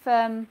if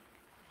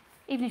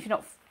you're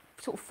not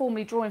sort of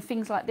formally drawing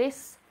things like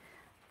this.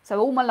 So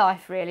all my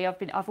life, really,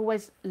 I've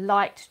always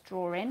liked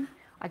drawing.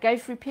 I go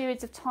through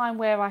periods of time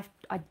where I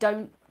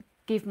don't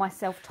give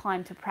myself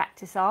time to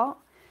practice art.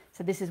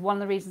 So this is one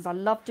of the reasons I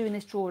love doing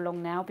this draw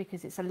along now,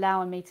 because it's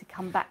allowing me to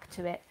come back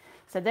to it.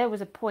 So there was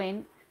a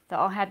point that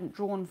I hadn't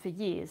drawn for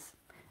years,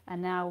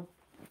 and now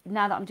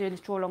that I'm doing this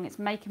draw along, it's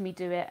making me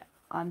do it.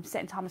 I'm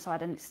setting time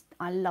aside, and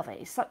I love it.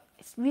 It's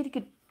really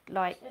good.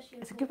 Like,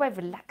 it's a good way of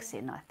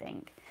relaxing, I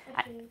think.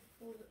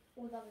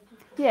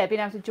 Yeah,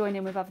 being able to join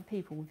in with other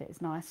people with it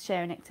is nice.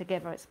 Sharing it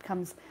together, it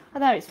becomes, I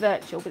know it's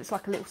virtual, but it's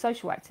like a little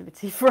social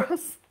activity for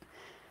us.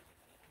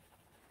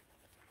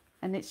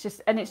 And it's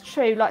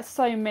true, like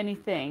so many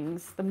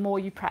things, the more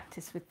you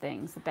practice with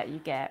things, the better you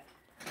get.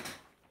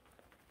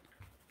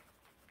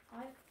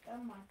 I've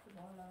done my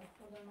koala,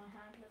 although my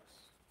hand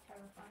looks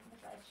terrifying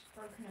because it's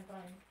broken a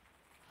bone.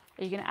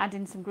 Are you going to add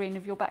in some green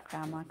of your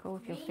background, Michael,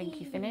 if you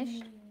think you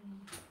finished?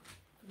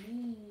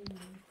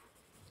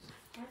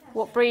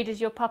 What breed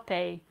is your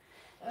puppy?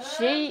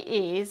 She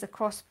is a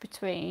cross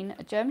between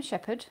a German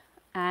Shepherd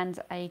and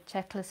a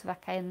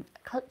Czechoslovakian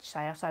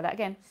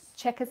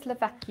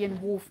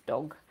wolf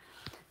dog.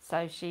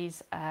 So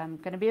she's going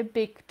to be a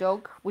big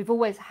dog. We've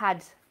always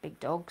had big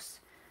dogs,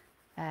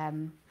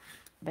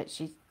 but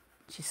she's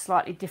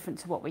slightly different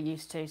to what we're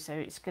used to. So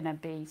it's going to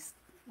be,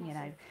 you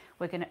know,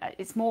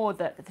 it's more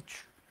that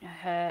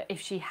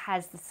if she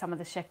has some of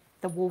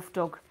the wolf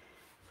dog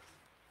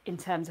in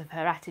terms of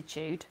her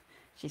attitude,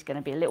 she's going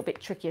to be a little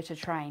bit trickier to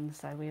train.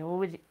 So we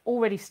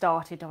already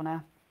started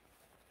on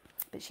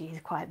but she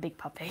is quite a big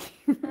puppy.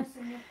 Nice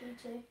and lovely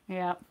too.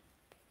 Yeah.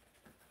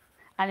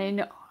 And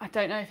in, I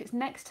don't know if it's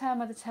next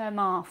term or the term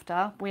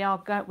after, we are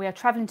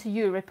travelling to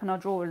Europe on our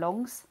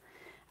draw-alongs,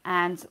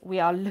 and we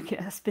are looking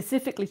at,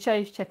 specifically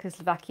chose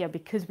Czechoslovakia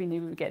because we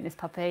knew we were getting this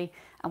puppy,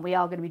 and we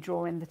are going to be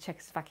drawing the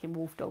Czechoslovakian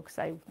wolf dog,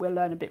 so we'll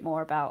learn a bit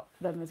more about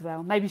them as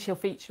well. Maybe she'll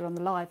feature on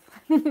the live.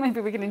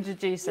 Maybe we can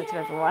introduce her to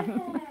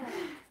everyone.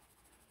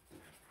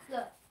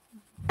 Look.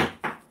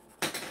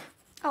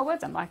 Oh, well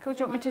done, Michael. Do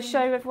you want me to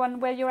show everyone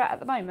where you're at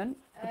the moment?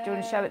 Or do you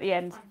want to show at the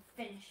end? I'm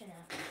finishing it.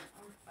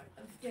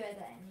 I'm doing it at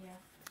the end, yeah.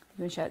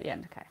 You want to show at the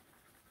end? Okay.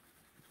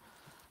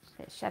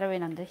 Bit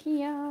shadowing under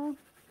here.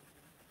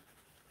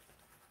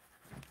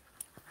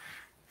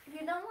 If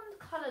you don't want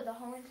to colour the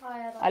whole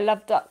entire... I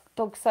love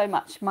dogs so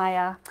much,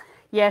 Maya.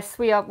 Yes,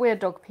 we're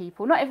dog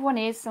people. Not everyone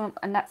is,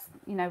 and that's,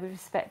 you know, we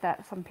respect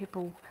that. Some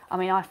people, I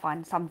mean, I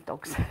find some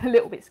dogs a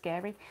little bit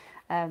scary.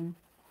 Not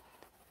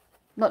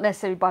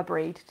necessarily by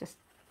breed, just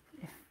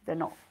if they're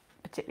not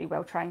particularly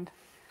well trained.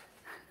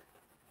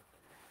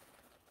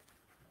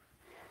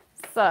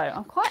 So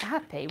I'm quite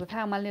happy with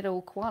how my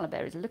little koala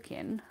bear is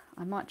looking.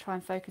 I might try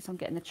and focus on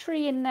getting the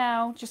tree in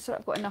now, just so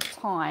I've got enough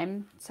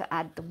time to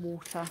add the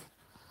water.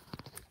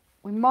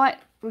 We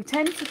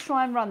tend to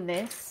try and run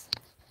this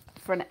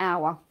for an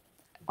hour.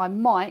 I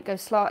might go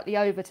slightly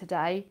over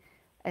today,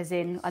 as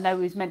in, I know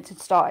we was meant to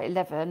start at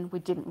 11. We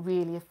didn't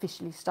really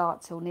officially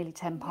start till nearly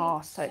 10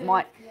 past, so it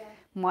might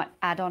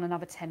add on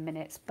another 10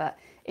 minutes. But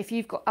if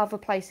you've got other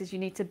places you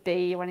need to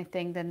be or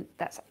anything, then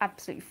that's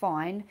absolutely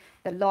fine.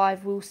 The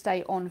live will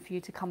stay on for you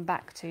to come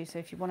back to. So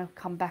if you want to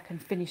come back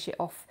and finish it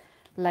off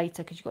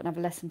later because you've got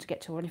another lesson to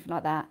get to or anything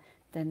like that,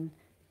 then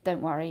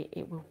don't worry,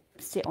 it will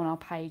sit on our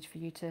page for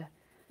you to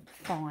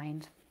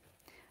find.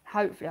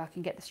 Hopefully I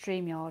can get the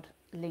StreamYard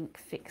link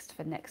fixed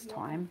for next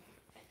time,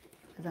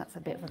 because that's a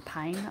bit of a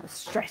pain. That was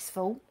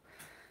stressful.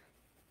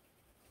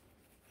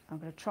 I'm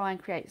going to try and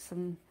create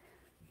some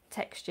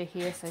texture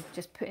here, so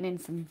just putting in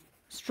some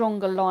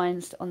stronger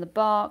lines on the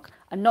bark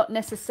and not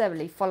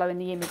necessarily following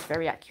the image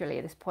very accurately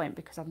at this point,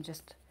 because I'm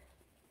just,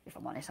 if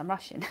I'm honest, I'm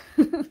rushing.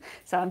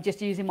 So I'm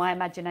just using my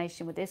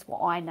imagination with this,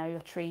 what I know a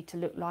tree to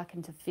look like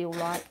and to feel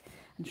like,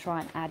 and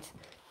try and add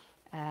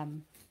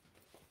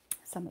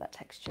some of that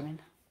texture in.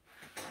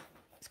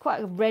 It's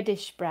quite a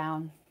reddish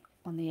brown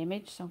on the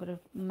image, so I'm going to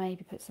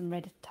maybe put some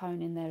red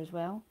tone in there as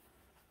well.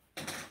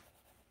 And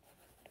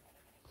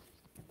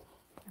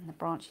the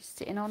branch he's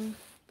sitting on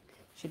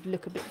should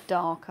look a bit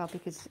darker,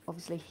 because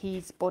obviously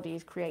his body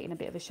is creating a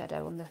bit of a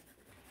shadow on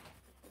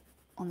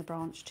the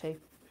branch too.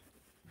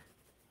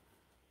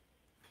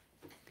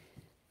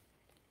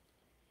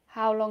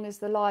 How long is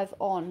the live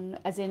on,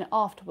 as in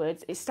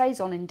afterwards? It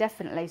stays on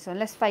indefinitely, so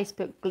unless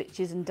Facebook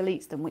glitches and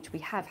deletes them, which we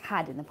have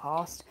had in the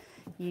past,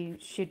 you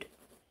should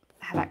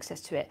have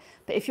access to it.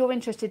 But if you're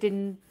interested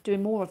in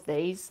doing more of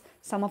these,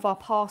 some of our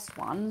past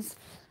ones,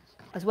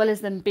 as well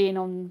as them being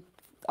on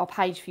our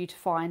page for you to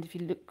find if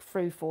you look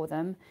through for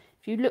them,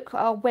 if you look at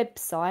our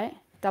website,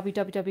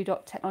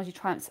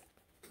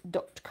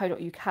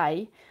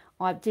 www.technologytriumphs.co.uk,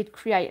 I did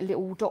create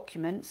little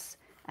documents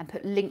and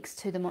put links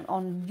to them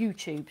on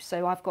YouTube.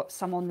 So I've got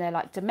some on there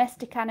like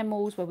domestic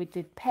animals, where we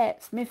did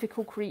pets,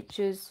 mythical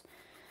creatures,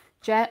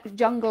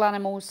 jungle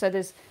animals. So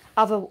there's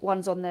other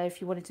ones on there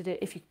if you wanted to do,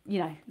 if you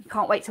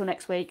can't wait till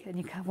next week and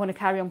you want to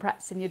carry on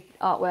practicing your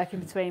artwork in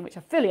between, which I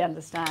fully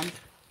understand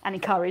and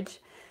encourage,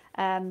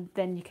 then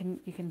you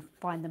can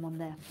find them on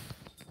there.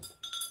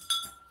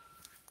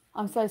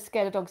 I'm so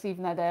scared of dogs,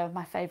 even though they're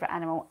my favourite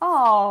animal.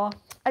 Oh,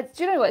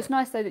 do you know what? It's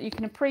nice though that you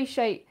can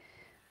appreciate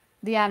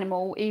the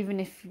animal even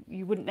if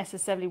you wouldn't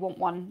necessarily want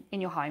one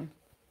in your home.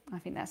 I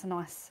think that's a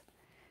nice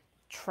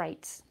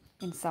trait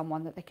in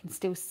someone, that they can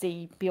still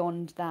see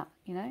beyond that,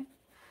 you know.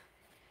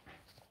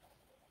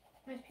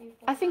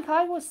 I think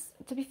I was,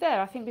 to be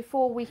fair, I think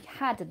before we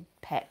had a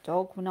pet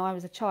dog, when I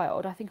was a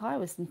child, I think I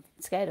was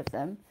scared of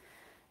them.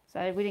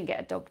 So we didn't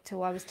get a dog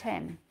till I was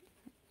 10.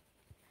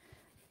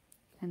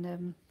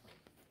 And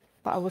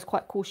but I was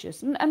quite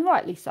cautious, and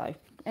rightly so.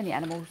 Any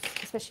animals,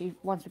 especially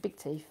ones with big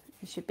teeth,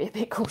 you should be a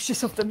bit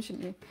cautious of them,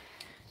 shouldn't you?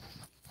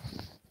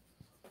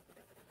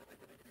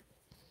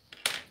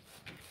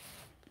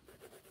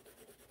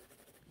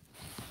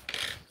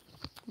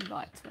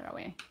 Right, where are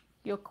we?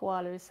 Your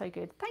koala is so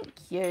good.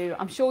 Thank you.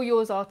 I'm sure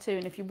yours are too,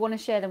 and if you want to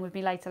share them with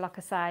me later, like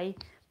I say,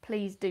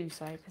 please do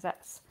so, because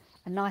that's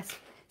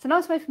it's a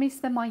nice way for me to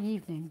spend my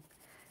evening.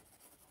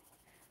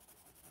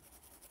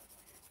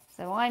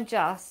 So I'm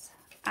just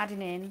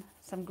adding in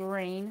some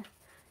green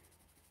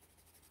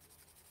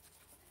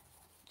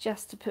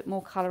just to put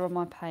more colour on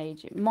my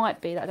page. It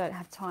might be that I don't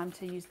have time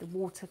to use the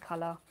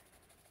watercolour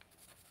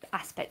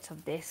aspect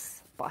of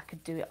this, but I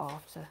could do it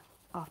after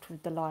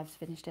the live's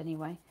finished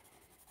anyway.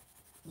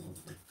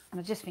 And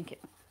I just think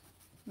it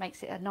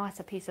makes it a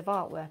nicer piece of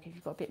artwork if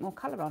you've got a bit more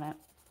colour on it.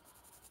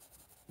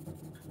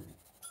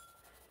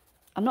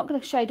 I'm not going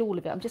to shade all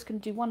of it, I'm just going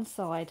to do one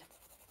side.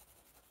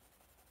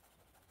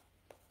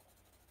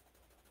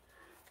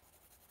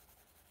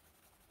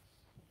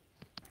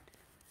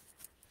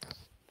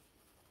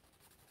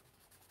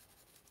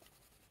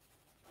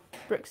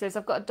 Brooke says,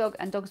 I've got a dog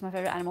and dog's my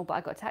favourite animal, but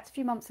I got attacked a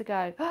few months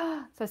ago.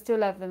 So I still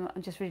love them.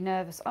 I'm just really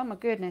nervous. Oh my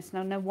goodness.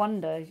 No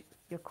wonder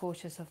you're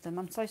cautious of them.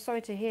 I'm so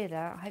sorry to hear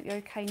that. I hope you're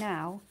okay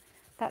now.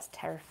 That's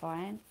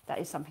terrifying. That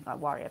is something I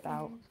worry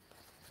about.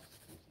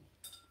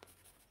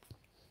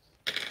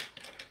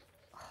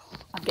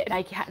 I'm getting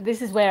achy hands.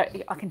 This is where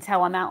I can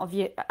tell I'm out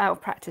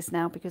of practice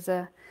now, because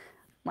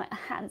my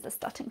hands are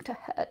starting to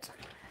hurt.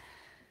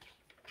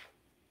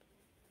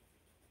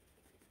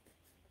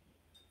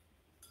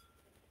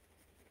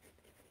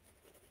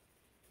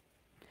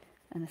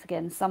 And this,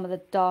 again, some of the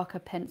darker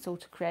pencil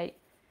to create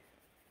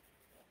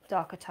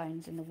darker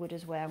tones in the wood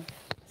as well,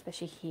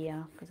 especially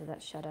here because of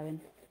that shadowing.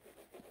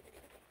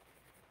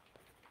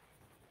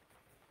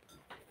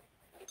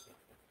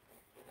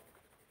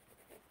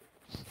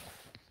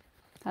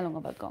 How long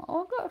have I got?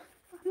 Oh,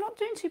 I'm not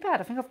doing too bad.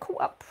 I think I've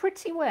caught up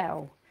pretty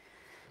well.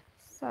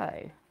 So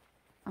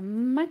I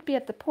might be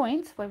at the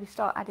point where we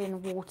start adding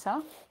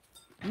water.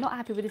 I'm not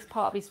happy with this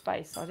part of his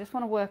face, so I just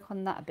want to work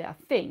on that a bit. I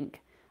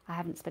think I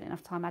haven't spent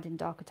enough time adding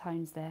darker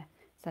tones there.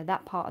 So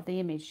that part of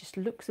the image just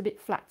looks a bit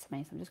flat to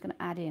me. So I'm just going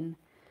to add in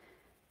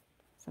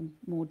some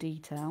more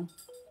detail.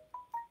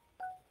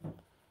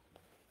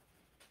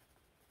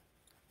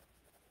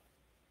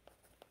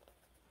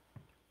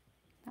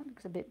 That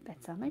looks a bit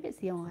better. Maybe it's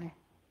the eye.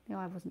 The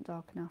eye wasn't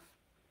dark enough.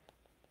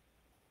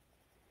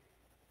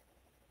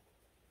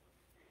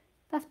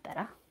 That's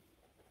better.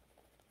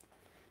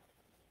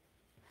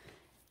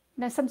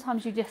 You know,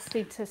 sometimes you just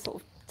need to sort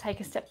of take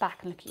a step back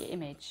and look at your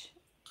image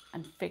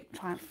and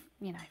try and,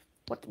 you know,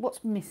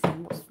 what's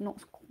missing,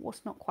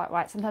 what's not quite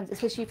right. Sometimes,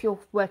 especially if you're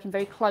working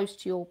very close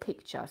to your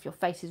picture, if your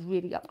face is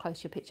really up close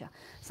to your picture,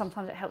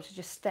 sometimes it helps to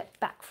just step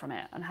back from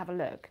it and have a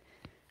look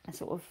and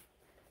sort of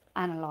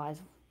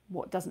analyse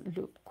what doesn't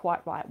look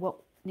quite right, what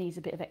needs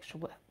a bit of extra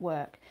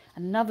work.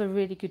 Another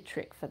really good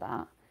trick for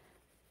that,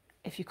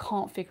 if you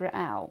can't figure it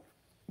out,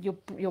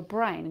 your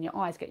brain and your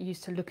eyes get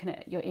used to looking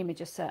at your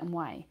image a certain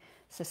way.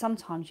 So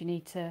sometimes you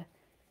need to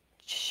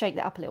shake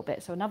that up a little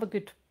bit. So another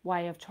good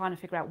way of trying to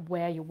figure out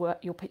where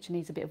your picture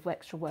needs a bit of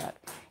extra work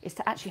is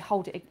to actually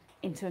hold it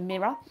into a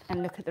mirror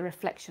and look at the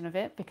reflection of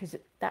it, because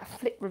that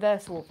flip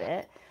reversal of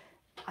it,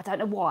 I don't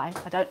know why,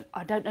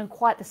 I don't know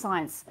quite the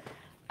science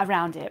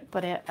around it,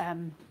 but it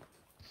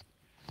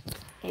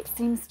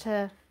seems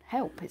to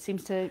help. It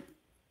seems to,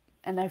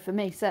 I know for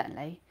me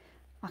certainly,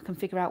 I can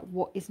figure out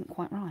what isn't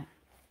quite right.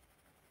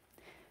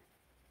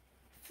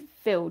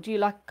 Phil, do you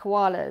like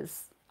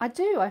koalas? I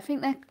do. I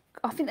think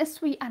they're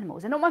sweet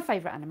animals. They're not my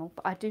favourite animal,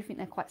 but I do think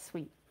they're quite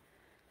sweet.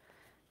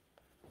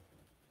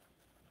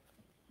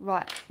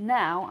 Right,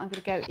 now I'm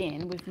going to go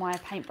in with my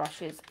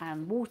paintbrushes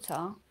and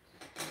water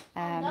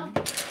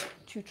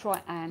to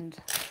try and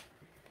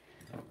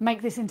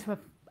make this into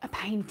a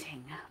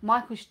painting.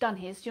 Michael's done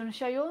his. Do you want to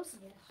show yours?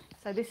 Yes.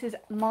 So this is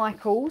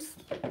Michael's.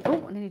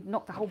 Oh, and he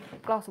knocked the whole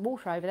glass of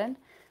water over then.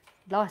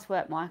 Nice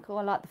work, Michael.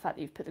 I like the fact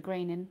that you've put the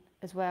green in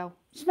as well.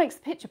 It just makes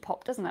the picture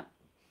pop, doesn't it?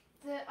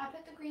 I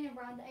put the green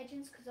around the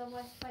edges because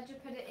otherwise if I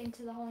just put it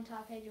into the whole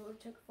entire page it would have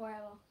took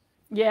forever.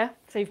 Yeah,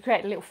 so you've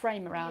created a little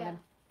frame around them.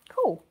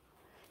 Cool.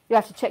 You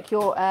have to check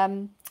your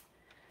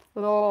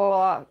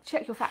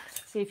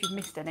facts, see if you've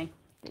missed any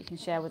that you can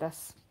share with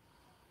us.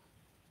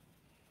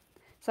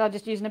 So I'm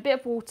just using a bit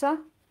of water.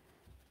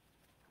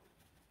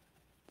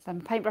 So my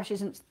paintbrush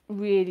isn't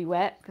really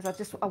wet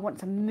because I want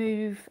to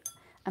move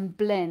and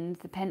blend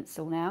the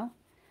pencil now.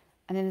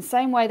 And in the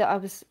same way that I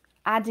was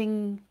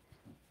adding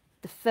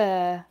the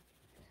fur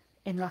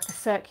in like a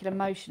circular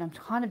motion, I'm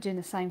kind of doing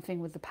the same thing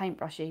with the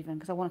paintbrush even,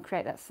 because I want to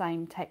create that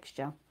same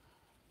texture.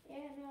 Yeah,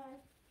 no,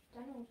 I've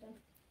done all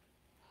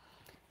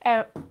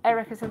of them.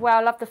 Erica said, wow,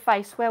 I love the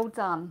face, well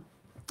done.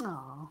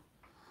 Aww.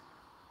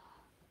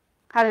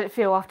 How did it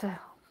feel after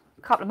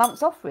a couple of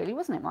months off, really,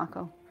 wasn't it,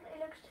 Michael?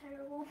 It looks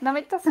terrible. No,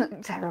 it doesn't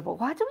look terrible.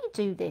 Why do we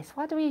do this?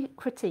 Why do we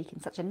critique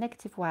in such a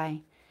negative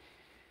way?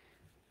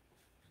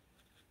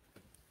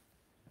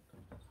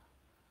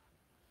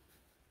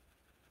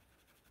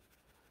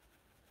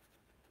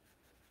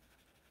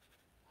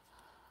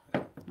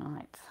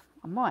 Right,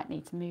 I might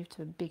need to move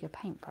to a bigger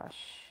paintbrush.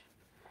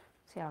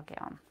 See how I get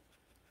on.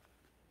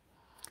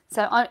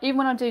 So even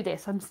when I do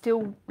this, I'm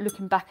still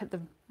looking back at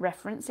the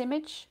reference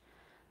image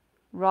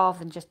rather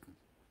than just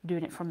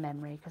doing it from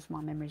memory, because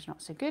my memory's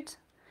not so good.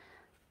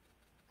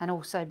 And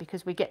also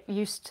because we get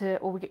used to,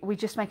 or we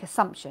just make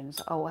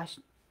assumptions. Oh, I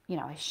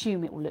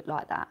assume it will look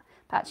like that.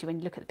 But actually, when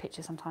you look at the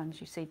picture,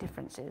 sometimes you see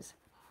differences.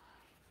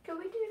 Can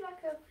we do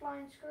like a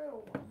flying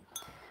squirrel one?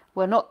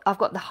 Well, not. I've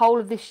got the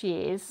whole of this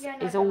year's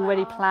is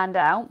already planned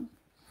out,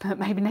 but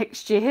maybe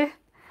next year.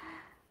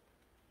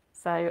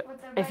 So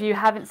if you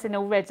haven't seen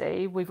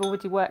already, we've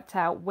already worked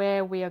out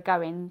where we are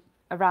going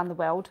around the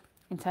world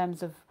in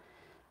terms of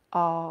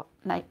our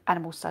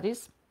animal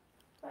studies.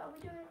 But are we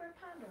doing red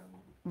panda?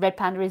 Red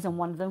panda is on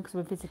one of them because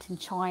we're visiting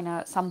China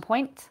at some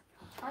point.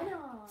 China.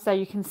 So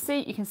you can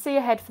see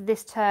ahead for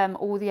this term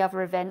all the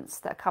other events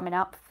that are coming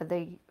up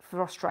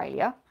for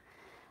Australia.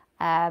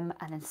 And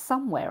then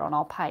somewhere on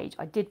our page,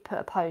 I did put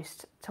a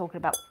post talking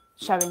about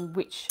showing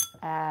which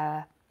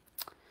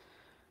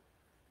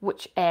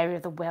which area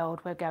of the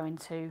world we're going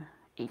to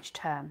each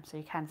term, so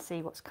you can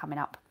see what's coming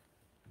up.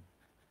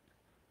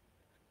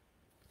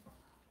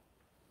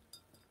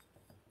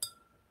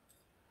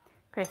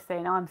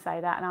 Christine, I'm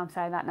saying that and I'm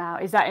saying that now.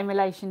 Is that in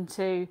relation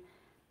to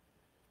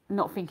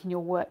not thinking your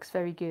work's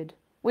very good?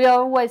 We are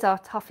always our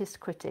toughest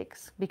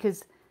critics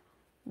because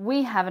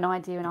we have an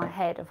idea in our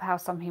head of how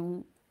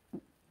something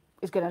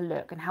is going to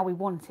look and how we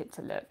want it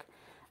to look.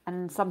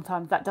 And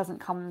sometimes that doesn't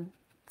come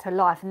to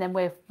life, and then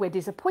we're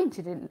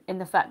disappointed in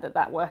the fact that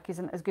that work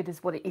isn't as good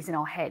as what it is in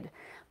our head.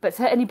 But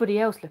to anybody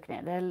else looking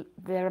at it,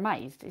 they're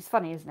amazed. It's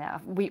funny, isn't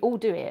it? We all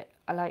do it.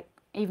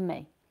 Even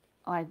me.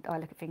 I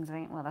look at things and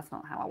think, well, that's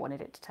not how I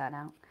wanted it to turn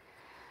out.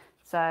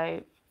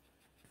 So,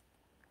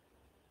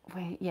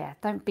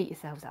 don't beat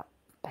yourselves up,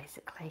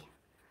 basically.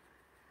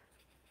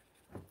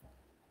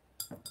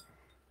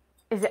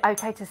 Is it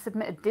okay to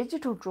submit a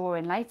digital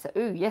drawing later?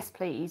 Ooh, yes,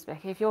 please,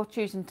 Becky. If you're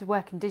choosing to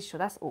work in digital,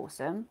 that's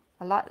awesome.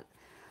 I like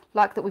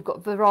that we've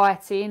got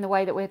variety in the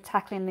way that we're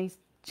tackling these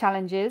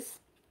challenges.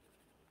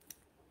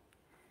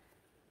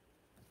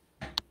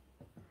 Get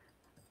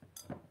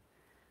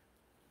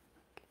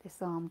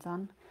this arm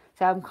done.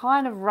 So I'm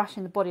kind of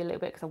rushing the body a little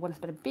bit because I want to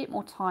spend a bit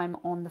more time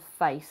on the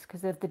face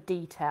because of the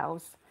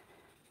details.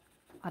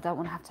 I don't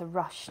want to have to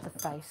rush the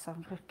face, so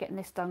I'm just getting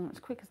this done as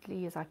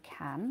quickly as I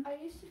can.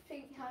 I used to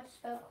think how to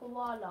spell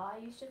koala. I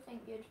used to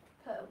think you'd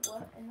put a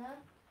word in there.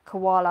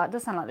 Koala. It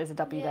does sound like there's a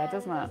W there,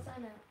 doesn't it? Does,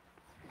 doesn't it?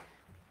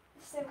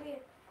 It's so weird.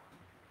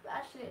 But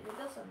actually, it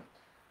doesn't.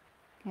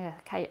 Yeah,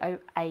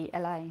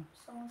 Koala.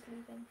 Someone's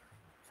leaving.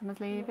 Someone's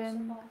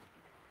leaving.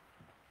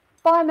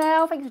 Bye,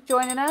 Mel. Thanks for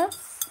joining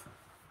us.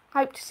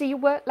 Hope to see your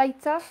work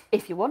later,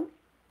 if you want.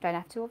 Don't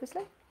have to,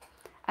 obviously.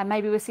 And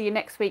maybe we'll see you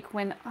next week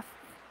when... I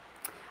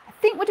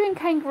think we're doing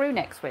kangaroo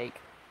next week.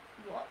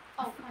 What?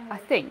 Oh, kangaroo. I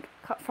think,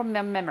 from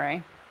my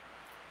memory.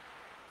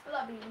 Well,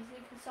 that'd be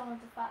easy because some of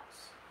the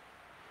facts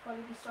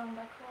probably be stolen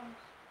by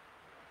koalas.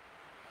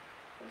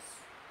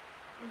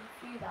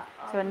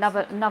 So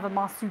another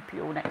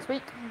marsupial next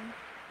week.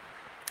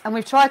 And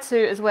we've tried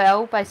to, as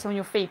well, based on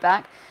your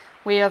feedback,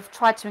 we have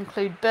tried to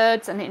include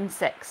birds and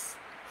insects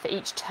for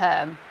each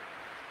term,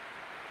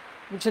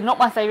 which are not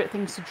my favourite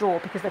things to draw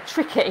because they're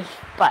tricky,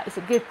 but it's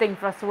a good thing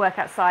for us to work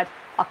outside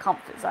our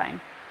comfort zone.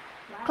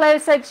 Wow. Claire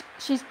said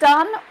she's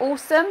done.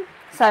 Awesome.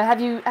 So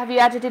have you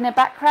added in a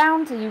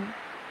background? Are you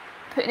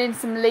putting in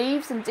some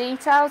leaves and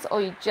details, or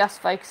are you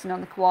just focusing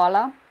on the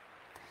koala?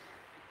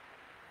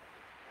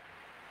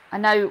 I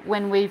know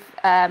when we've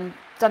done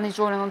these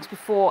drawings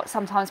before,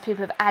 sometimes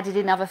people have added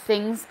in other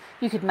things.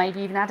 You could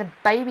maybe even add a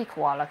baby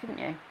koala, couldn't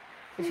you?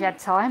 If you had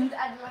time.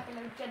 Just add like a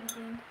little jelly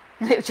bean.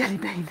 A little jelly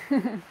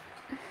bean.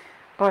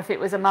 Or if it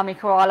was a mummy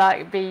koala, it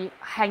would be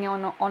hanging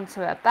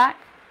onto her back.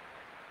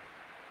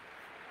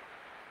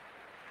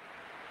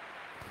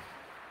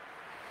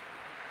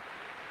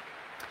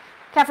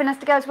 Catherine has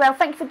to go as well.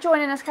 Thank you for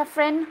joining us,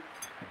 Catherine.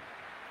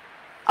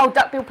 Oh,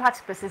 duckbill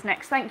platypus is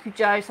next. Thank you,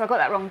 Joe. So I got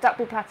that wrong.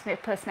 Duckbill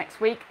platypus next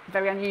week.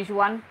 Very unusual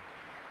one.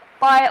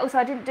 Bye. Also,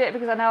 I didn't do it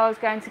because I know I was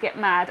going to get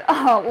mad.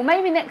 Oh, well,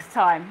 maybe next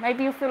time.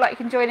 Maybe you'll feel like you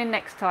can join in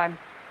next time.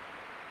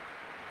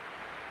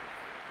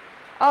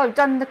 Oh, I've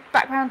done the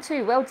background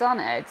too. Well done,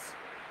 Ed.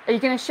 Are you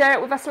going to share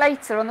it with us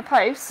later on the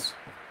post?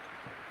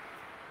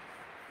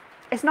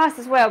 It's nice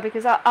as well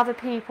because other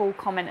people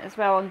comment as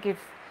well and give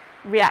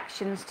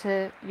reactions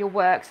to your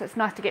work. So it's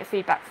nice to get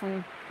feedback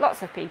from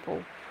lots of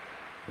people.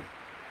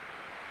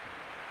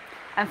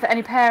 And for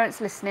any parents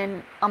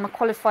listening, I'm a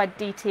qualified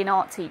DT and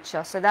art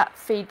teacher, so that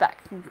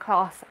feedback can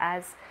class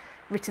as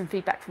written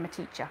feedback from a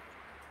teacher.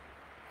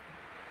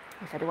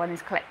 If anyone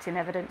is collecting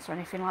evidence or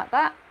anything like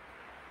that.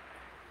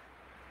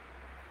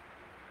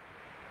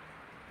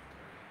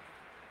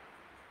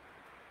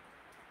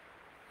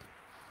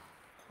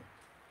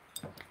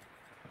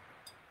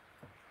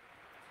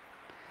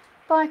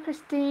 Bye,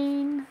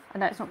 Christine. Oh,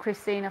 no, it's not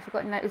Christine. I've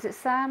forgotten that. Was it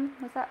Sam?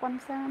 Was that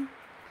one Sam?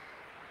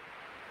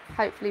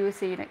 Hopefully we'll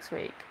see you next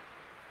week.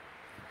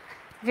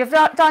 If you've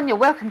not done, you're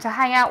welcome to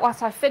hang out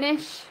whilst I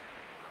finish.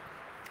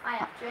 I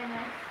have to, anyway.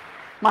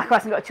 Michael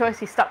hasn't got a choice,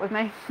 he's stuck with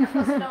me. I also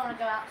don't want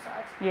to go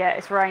outside. Yeah,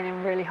 it's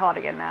raining really hard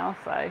again now,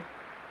 so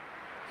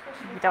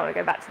you don't want to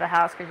go back to the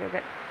house because you'll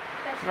get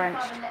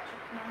drenched. Wow.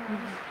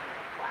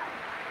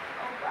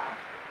 Oh, wow.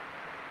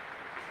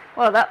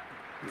 Well, that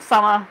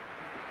summer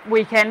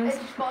weekend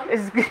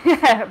has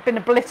been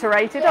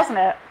obliterated, hasn't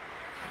it?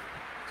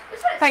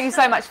 Thank you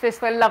so much for this.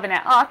 We're loving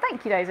it. Oh,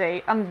 thank you,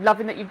 Daisy. I'm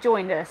loving that you've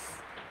joined us.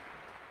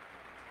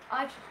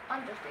 I'm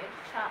just here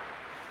to chat.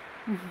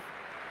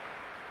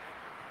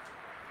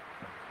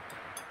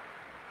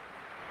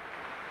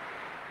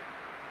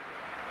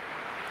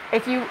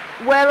 If you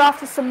were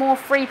after some more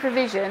free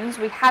provisions,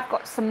 we have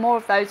got some more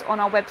of those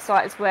on our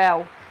website as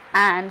well.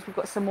 And we've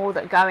got some more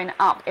that are going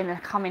up in the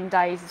coming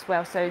days as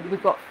well. So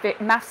we've got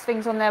maths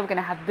things on there. We're going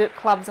to have book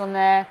clubs on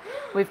there.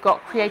 We've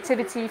got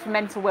creativity for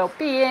mental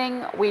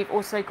well-being. We've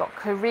also got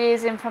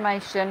careers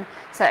information.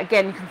 So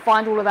again, you can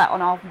find all of that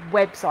on our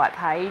website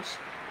page.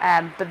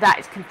 But that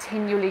is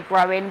continually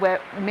growing.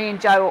 Where me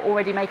and Joe are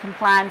already making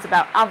plans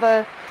about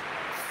other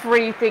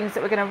free things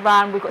that we're going to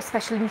run. We've got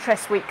Special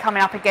Interest Week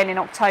coming up again in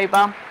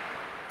October,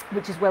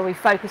 which is where we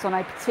focus on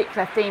a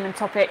particular theme and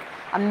topic.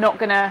 I'm not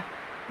going to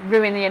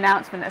ruin the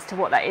announcement as to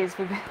what that is.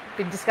 We've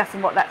been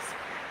discussing what that's,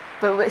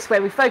 but it's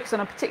where we focus on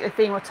a particular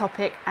theme or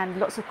topic and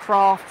lots of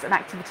crafts and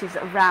activities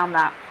around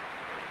that.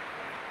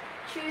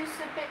 Choose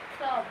the book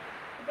club.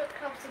 The book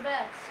club's the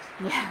best.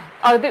 Yeah.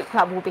 Oh, the book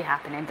club will be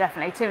happening,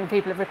 definitely. Too many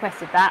people have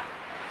requested that.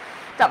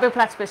 Duckbill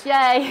platypus,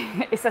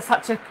 yay! It's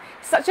such a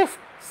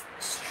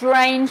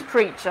strange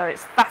creature.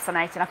 It's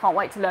fascinating. I can't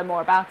wait to learn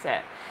more about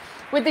it.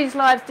 With these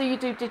lives, do you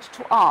do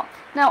digital art?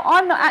 Now,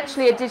 I'm not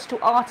actually a digital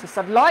artist.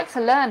 I'd like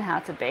to learn how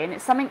to be, and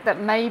it's something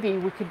that maybe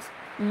we could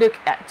look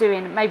at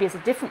doing maybe as a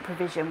different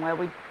provision where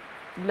we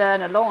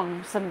learn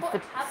along some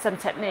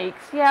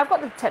techniques. Yeah, I've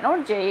got the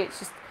technology.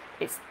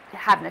 It's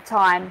having the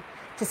time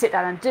to sit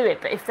down and do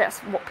it. But if that's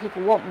what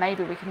people want,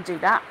 maybe we can do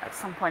that at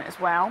some point as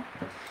well.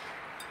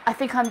 I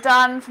think I'm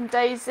done from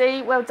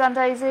Daisy. Well done,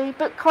 Daisy.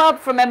 Book club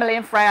from Emily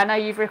and Freya. I know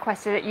you've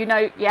requested it. You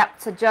know, yep.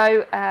 So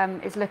Joe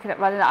is looking at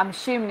running that. I'm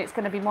assuming it's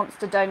going to be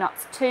Monster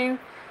Donuts too.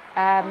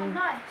 Oh,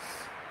 nice.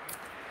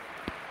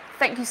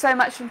 Thank you so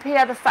much from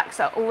Pia. The facts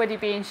are already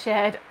being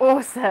shared.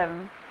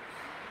 Awesome.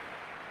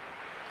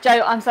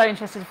 Joe, I'm so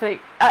interested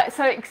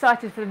so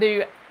excited for the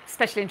new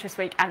Special Interest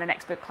Week and the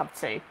next book club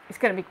too. It's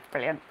going to be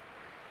brilliant.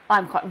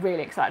 I'm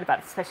really excited about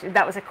it, especially.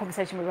 That was a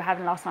conversation we were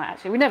having last night,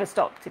 actually. We never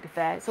stop, to be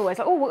fair. It's always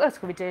like, oh, what else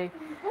can we do?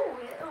 Oh,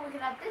 we can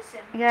add this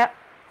in. Yeah.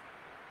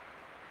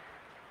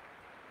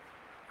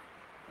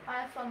 I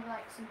have some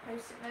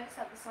post-it notes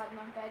at the side of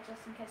my bed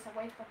just in case I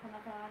wake up and I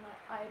have an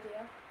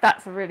idea.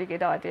 That's a really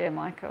good idea,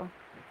 Michael.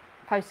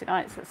 Post-it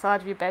notes at the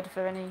side of your bed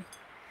for any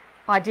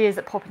ideas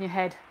that pop in your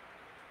head.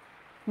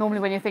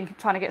 Normally when you're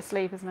trying to get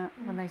sleep, isn't it?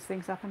 When those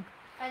things happen.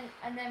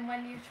 And then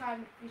when you try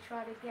to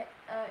get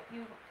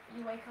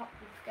you wake up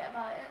and forget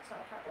about it, so I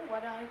was like, oh, why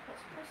don't I put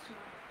some post-it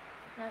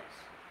notes?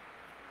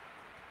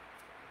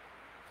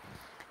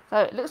 So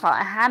it looks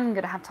like I am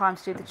going to have time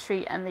to do the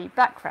tree and the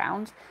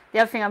background. The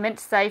other thing I meant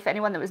to say for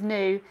anyone that was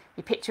new,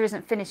 your picture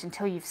isn't finished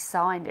until you've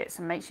signed it,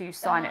 so make sure you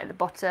sign it at the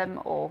bottom,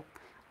 or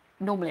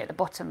normally at the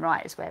bottom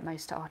right is where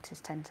most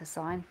artists tend to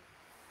sign.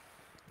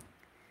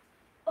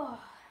 Oh.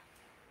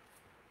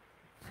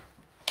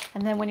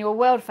 And then when you're a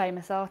world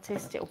famous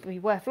artist, it'll be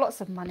worth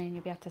lots of money and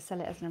you'll be able to sell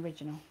it as an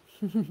original.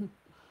 I'm going to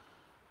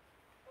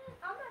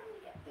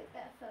get a bit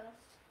better first.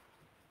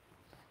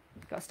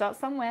 You've got to start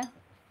somewhere.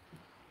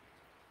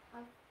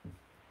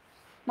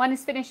 Mine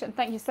is finished, and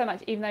thank you so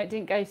much. Even though it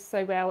didn't go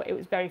so well, it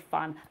was very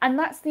fun. And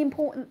that's the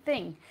important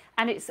thing.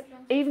 And it's,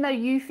 even though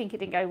you think it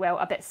didn't go well,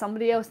 I bet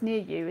somebody else near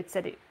you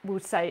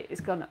would say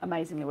it's gone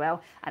amazingly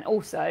well. And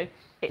also,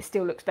 it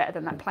still looks better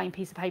than that plain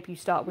piece of paper you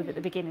start with at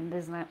the beginning,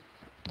 doesn't it?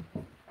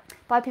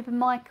 Bye, Pip and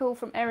Michael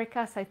from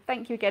Erica. So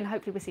thank you again.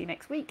 Hopefully we'll see you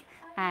next week.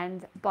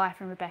 And bye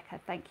from Rebecca.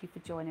 Thank you for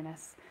joining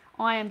us.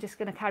 I am just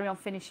going to carry on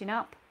finishing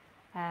up.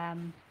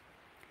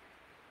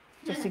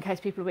 Just in case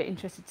people are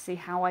interested to see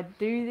how I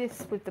do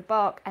this with the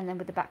bark and then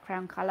with the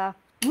background colour.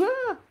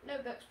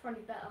 Notebook's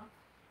probably better.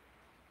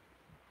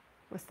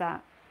 What's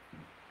that?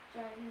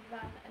 Joe, you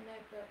ran a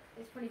notebook.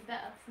 It's probably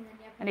better. And then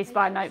you have I need to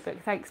buy a notebook.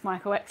 Thanks,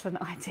 Michael.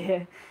 Excellent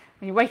idea.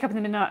 When you wake up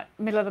in the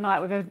middle of the night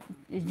with a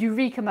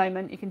eureka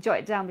moment, you can jot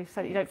it down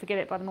so that you don't forget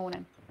it by the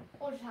morning.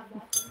 Or just have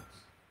whiteboards.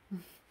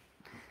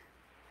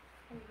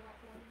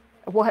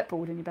 A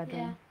whiteboard in your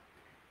bedroom? Yeah.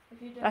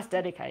 If you do That's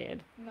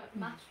dedicated.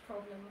 Maths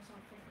problem or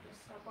something,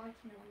 just start writing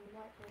it on the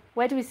whiteboard.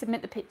 Where do we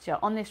submit the picture?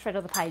 On this thread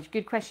or the page?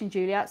 Good question,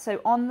 Julia.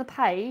 So on the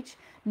page,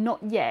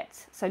 not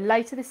yet. So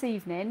later this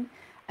evening,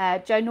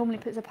 Joe normally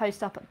puts a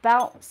post up at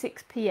about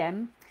 6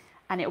 p.m.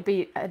 and it'll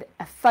be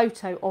a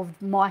photo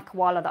of my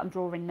koala that I'm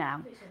drawing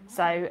now.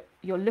 So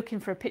you're looking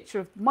for a picture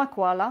of my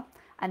koala,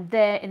 and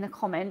there in the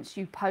comments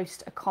you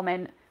post a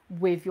comment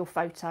with your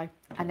photo,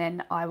 and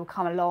then I will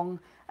come along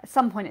at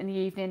some point in the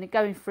evening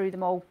going through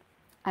them all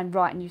and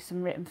writing you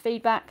some written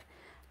feedback.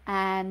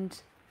 And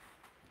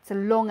so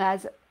long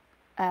as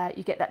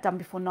you get that done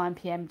before 9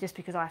 p.m, just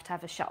because I have to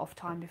have a shut off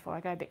time before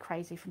I go a bit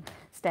crazy from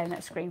staring at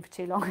a screen for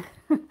too long.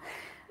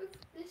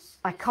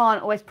 I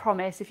can't always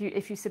promise, if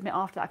you submit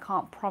after that, I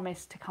can't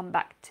promise to come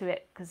back to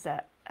it because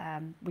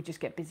we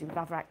just get busy with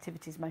other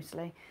activities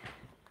mostly.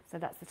 So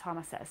that's the time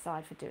I set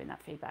aside for doing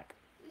that feedback.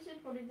 This is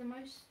probably the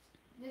most,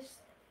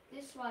 this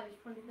slide is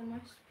probably the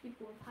most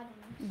people have had on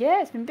this.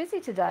 Yeah, it's been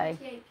busy today.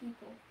 28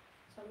 people,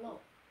 it's a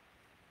lot.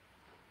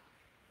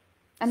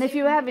 And if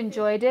you have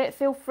enjoyed it,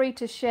 feel free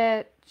to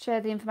share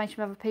the information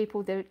with other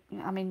people.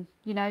 I mean,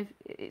 you know,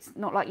 it's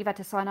not like you've had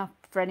to sign up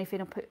for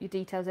anything or put your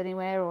details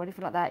anywhere or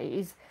anything like that. It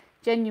is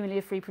genuinely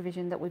a free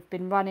provision that we've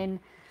been running.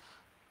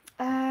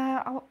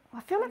 I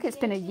feel like it's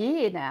been a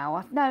year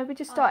now. No, we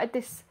just started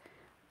this,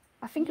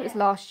 I think it was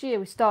last year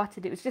we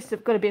started. It was just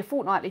going to be a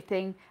fortnightly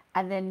thing,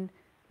 and then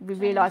we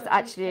realised that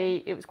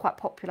actually it was quite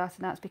popular, so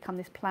now it's become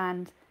this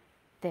planned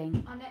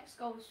thing. Our next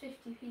goal is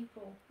 50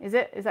 people. Is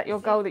it? Is that your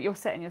goal that you're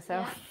setting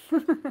yourself? Yeah.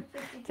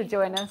 To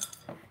join us?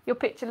 Your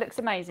picture looks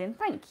amazing.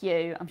 Thank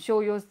you. I'm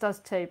sure yours does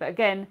too. But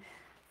again,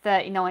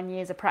 39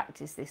 years of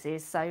practice this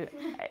is, so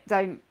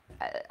don't,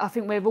 I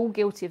think we're all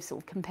guilty of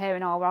sort of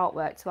comparing our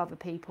artwork to other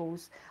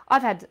people's.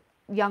 I've had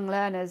young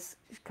learners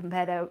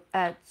compare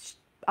their,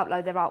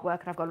 upload their artwork,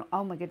 and I've gone,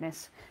 oh my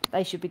goodness,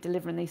 they should be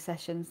delivering these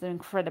sessions, they're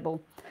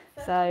incredible.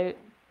 So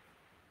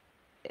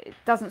it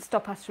doesn't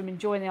stop us from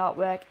enjoying the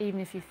artwork, even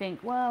if you think,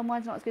 well,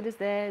 mine's not as good as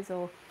theirs,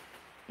 or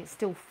it's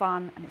still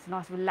fun, and it's a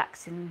nice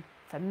relaxing,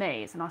 for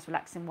me, it's a nice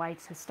relaxing way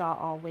to start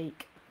our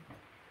week.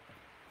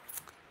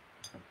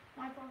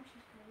 My branch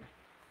is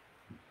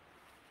good.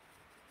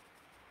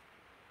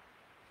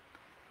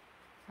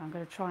 So I'm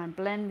going to try and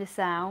blend this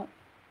out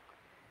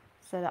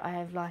so that I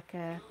have like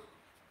a,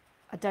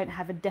 I don't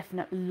have a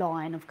definite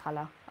line of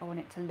colour. I want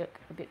it to look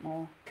a bit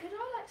more Could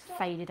I like start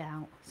faded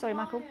out. Sorry,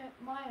 Michael.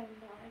 my own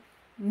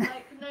life?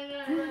 Like no,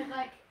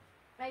 like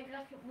maybe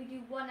like we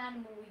do one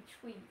animal each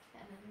week,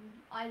 and then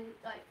I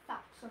like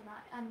facts on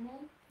that animal.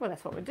 Well,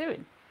 that's what we're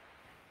doing.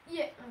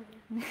 Yeah.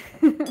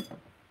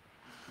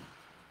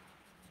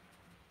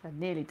 I'm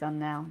nearly done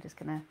now. I'm just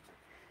gonna.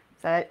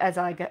 So as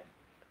I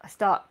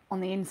start on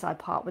the inside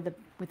part with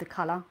the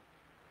colour,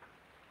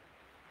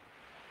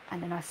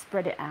 and then I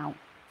spread it out.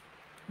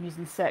 I'm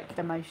using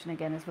circular motion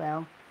again as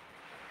well,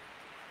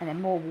 and then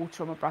more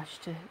water on my brush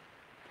to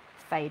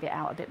fade it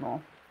out a bit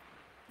more.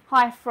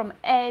 Hi from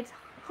Ed.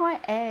 Hi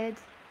Ed.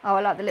 Oh,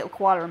 I like the little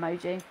koala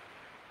emoji.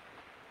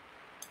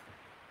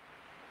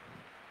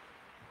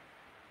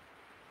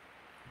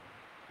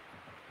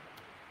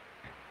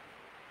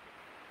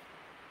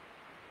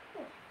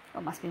 Oh,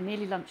 it must be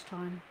nearly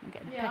lunchtime. I'm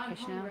getting a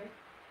peckish now.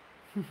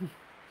 Food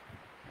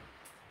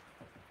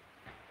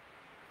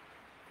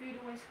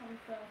always comes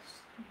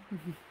first.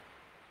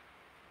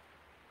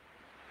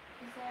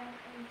 Is there an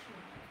age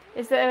limit?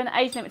 Is there an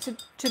age limit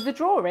to the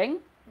drawing?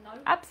 No.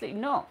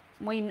 Absolutely not.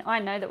 I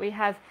know that we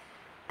have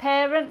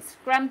parents,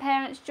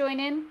 grandparents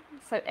join in,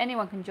 so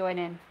anyone can join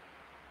in.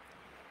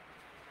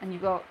 And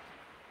you've got,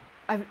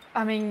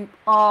 I mean,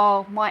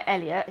 my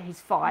Elliot, he's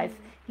 5.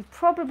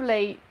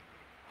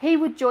 He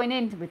would join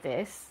in with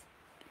this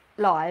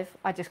live.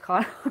 I just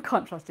can't, I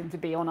can't trust him to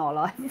be on our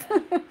live.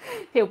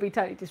 He'll be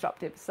totally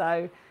disruptive.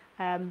 So,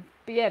 but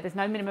yeah, there's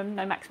no minimum,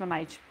 no maximum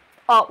age.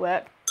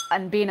 Artwork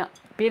and being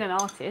an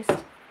artist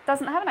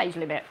doesn't have an age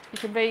limit. You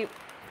can be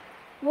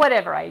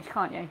whatever age,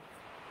 can't you?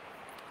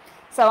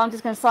 So I'm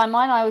just going to sign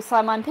mine. I always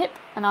sign mine Pip,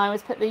 and I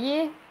always put the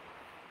year.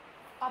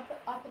 I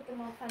put them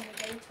off and the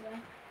date today.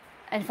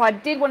 And if I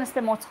did want to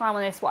spend more time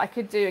on this, what I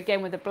could do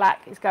again with the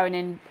black is going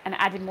in and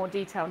adding more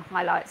detail and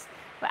highlights.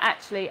 But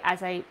actually,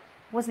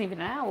 wasn't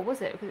even an hour,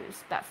 was it? Because it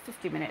was about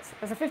 50 minutes.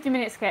 As a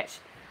 50-minute sketch,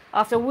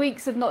 after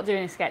weeks of not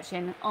doing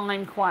sketching,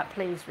 I'm quite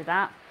pleased with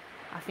that.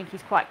 I think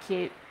he's quite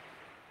cute.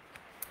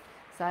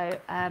 So,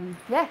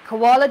 yeah,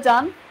 koala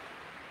done.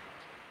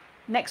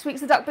 Next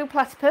week's the duck-billed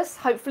platypus.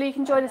 Hopefully you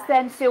can join us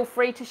then. Feel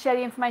free to share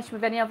the information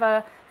with any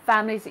other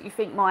families that you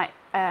think might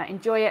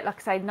enjoy it. Like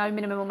I say, no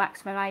minimum or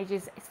maximum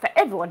ages. It's for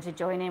everyone to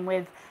join in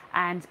with,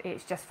 and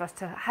it's just for us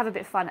to have a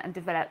bit of fun and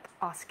develop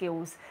our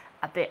skills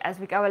a bit as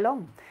we go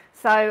along.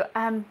 So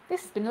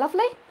this has been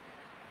lovely,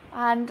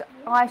 and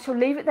I shall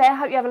leave it there.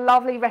 Hope you have a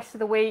lovely rest of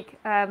the week.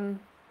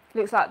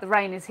 Looks like the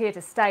rain is here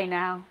to stay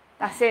now.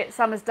 That's it,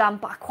 summer's done,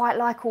 but I quite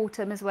like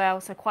autumn as well,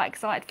 so quite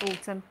excited for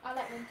autumn. I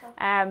like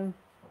winter.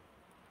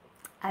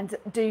 And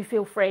do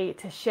feel free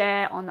to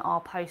share on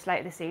our post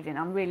later this evening.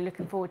 I'm really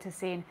looking forward to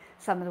seeing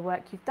some of the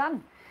work you've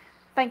done.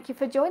 Thank you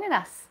for joining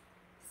us.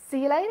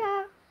 See you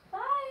later.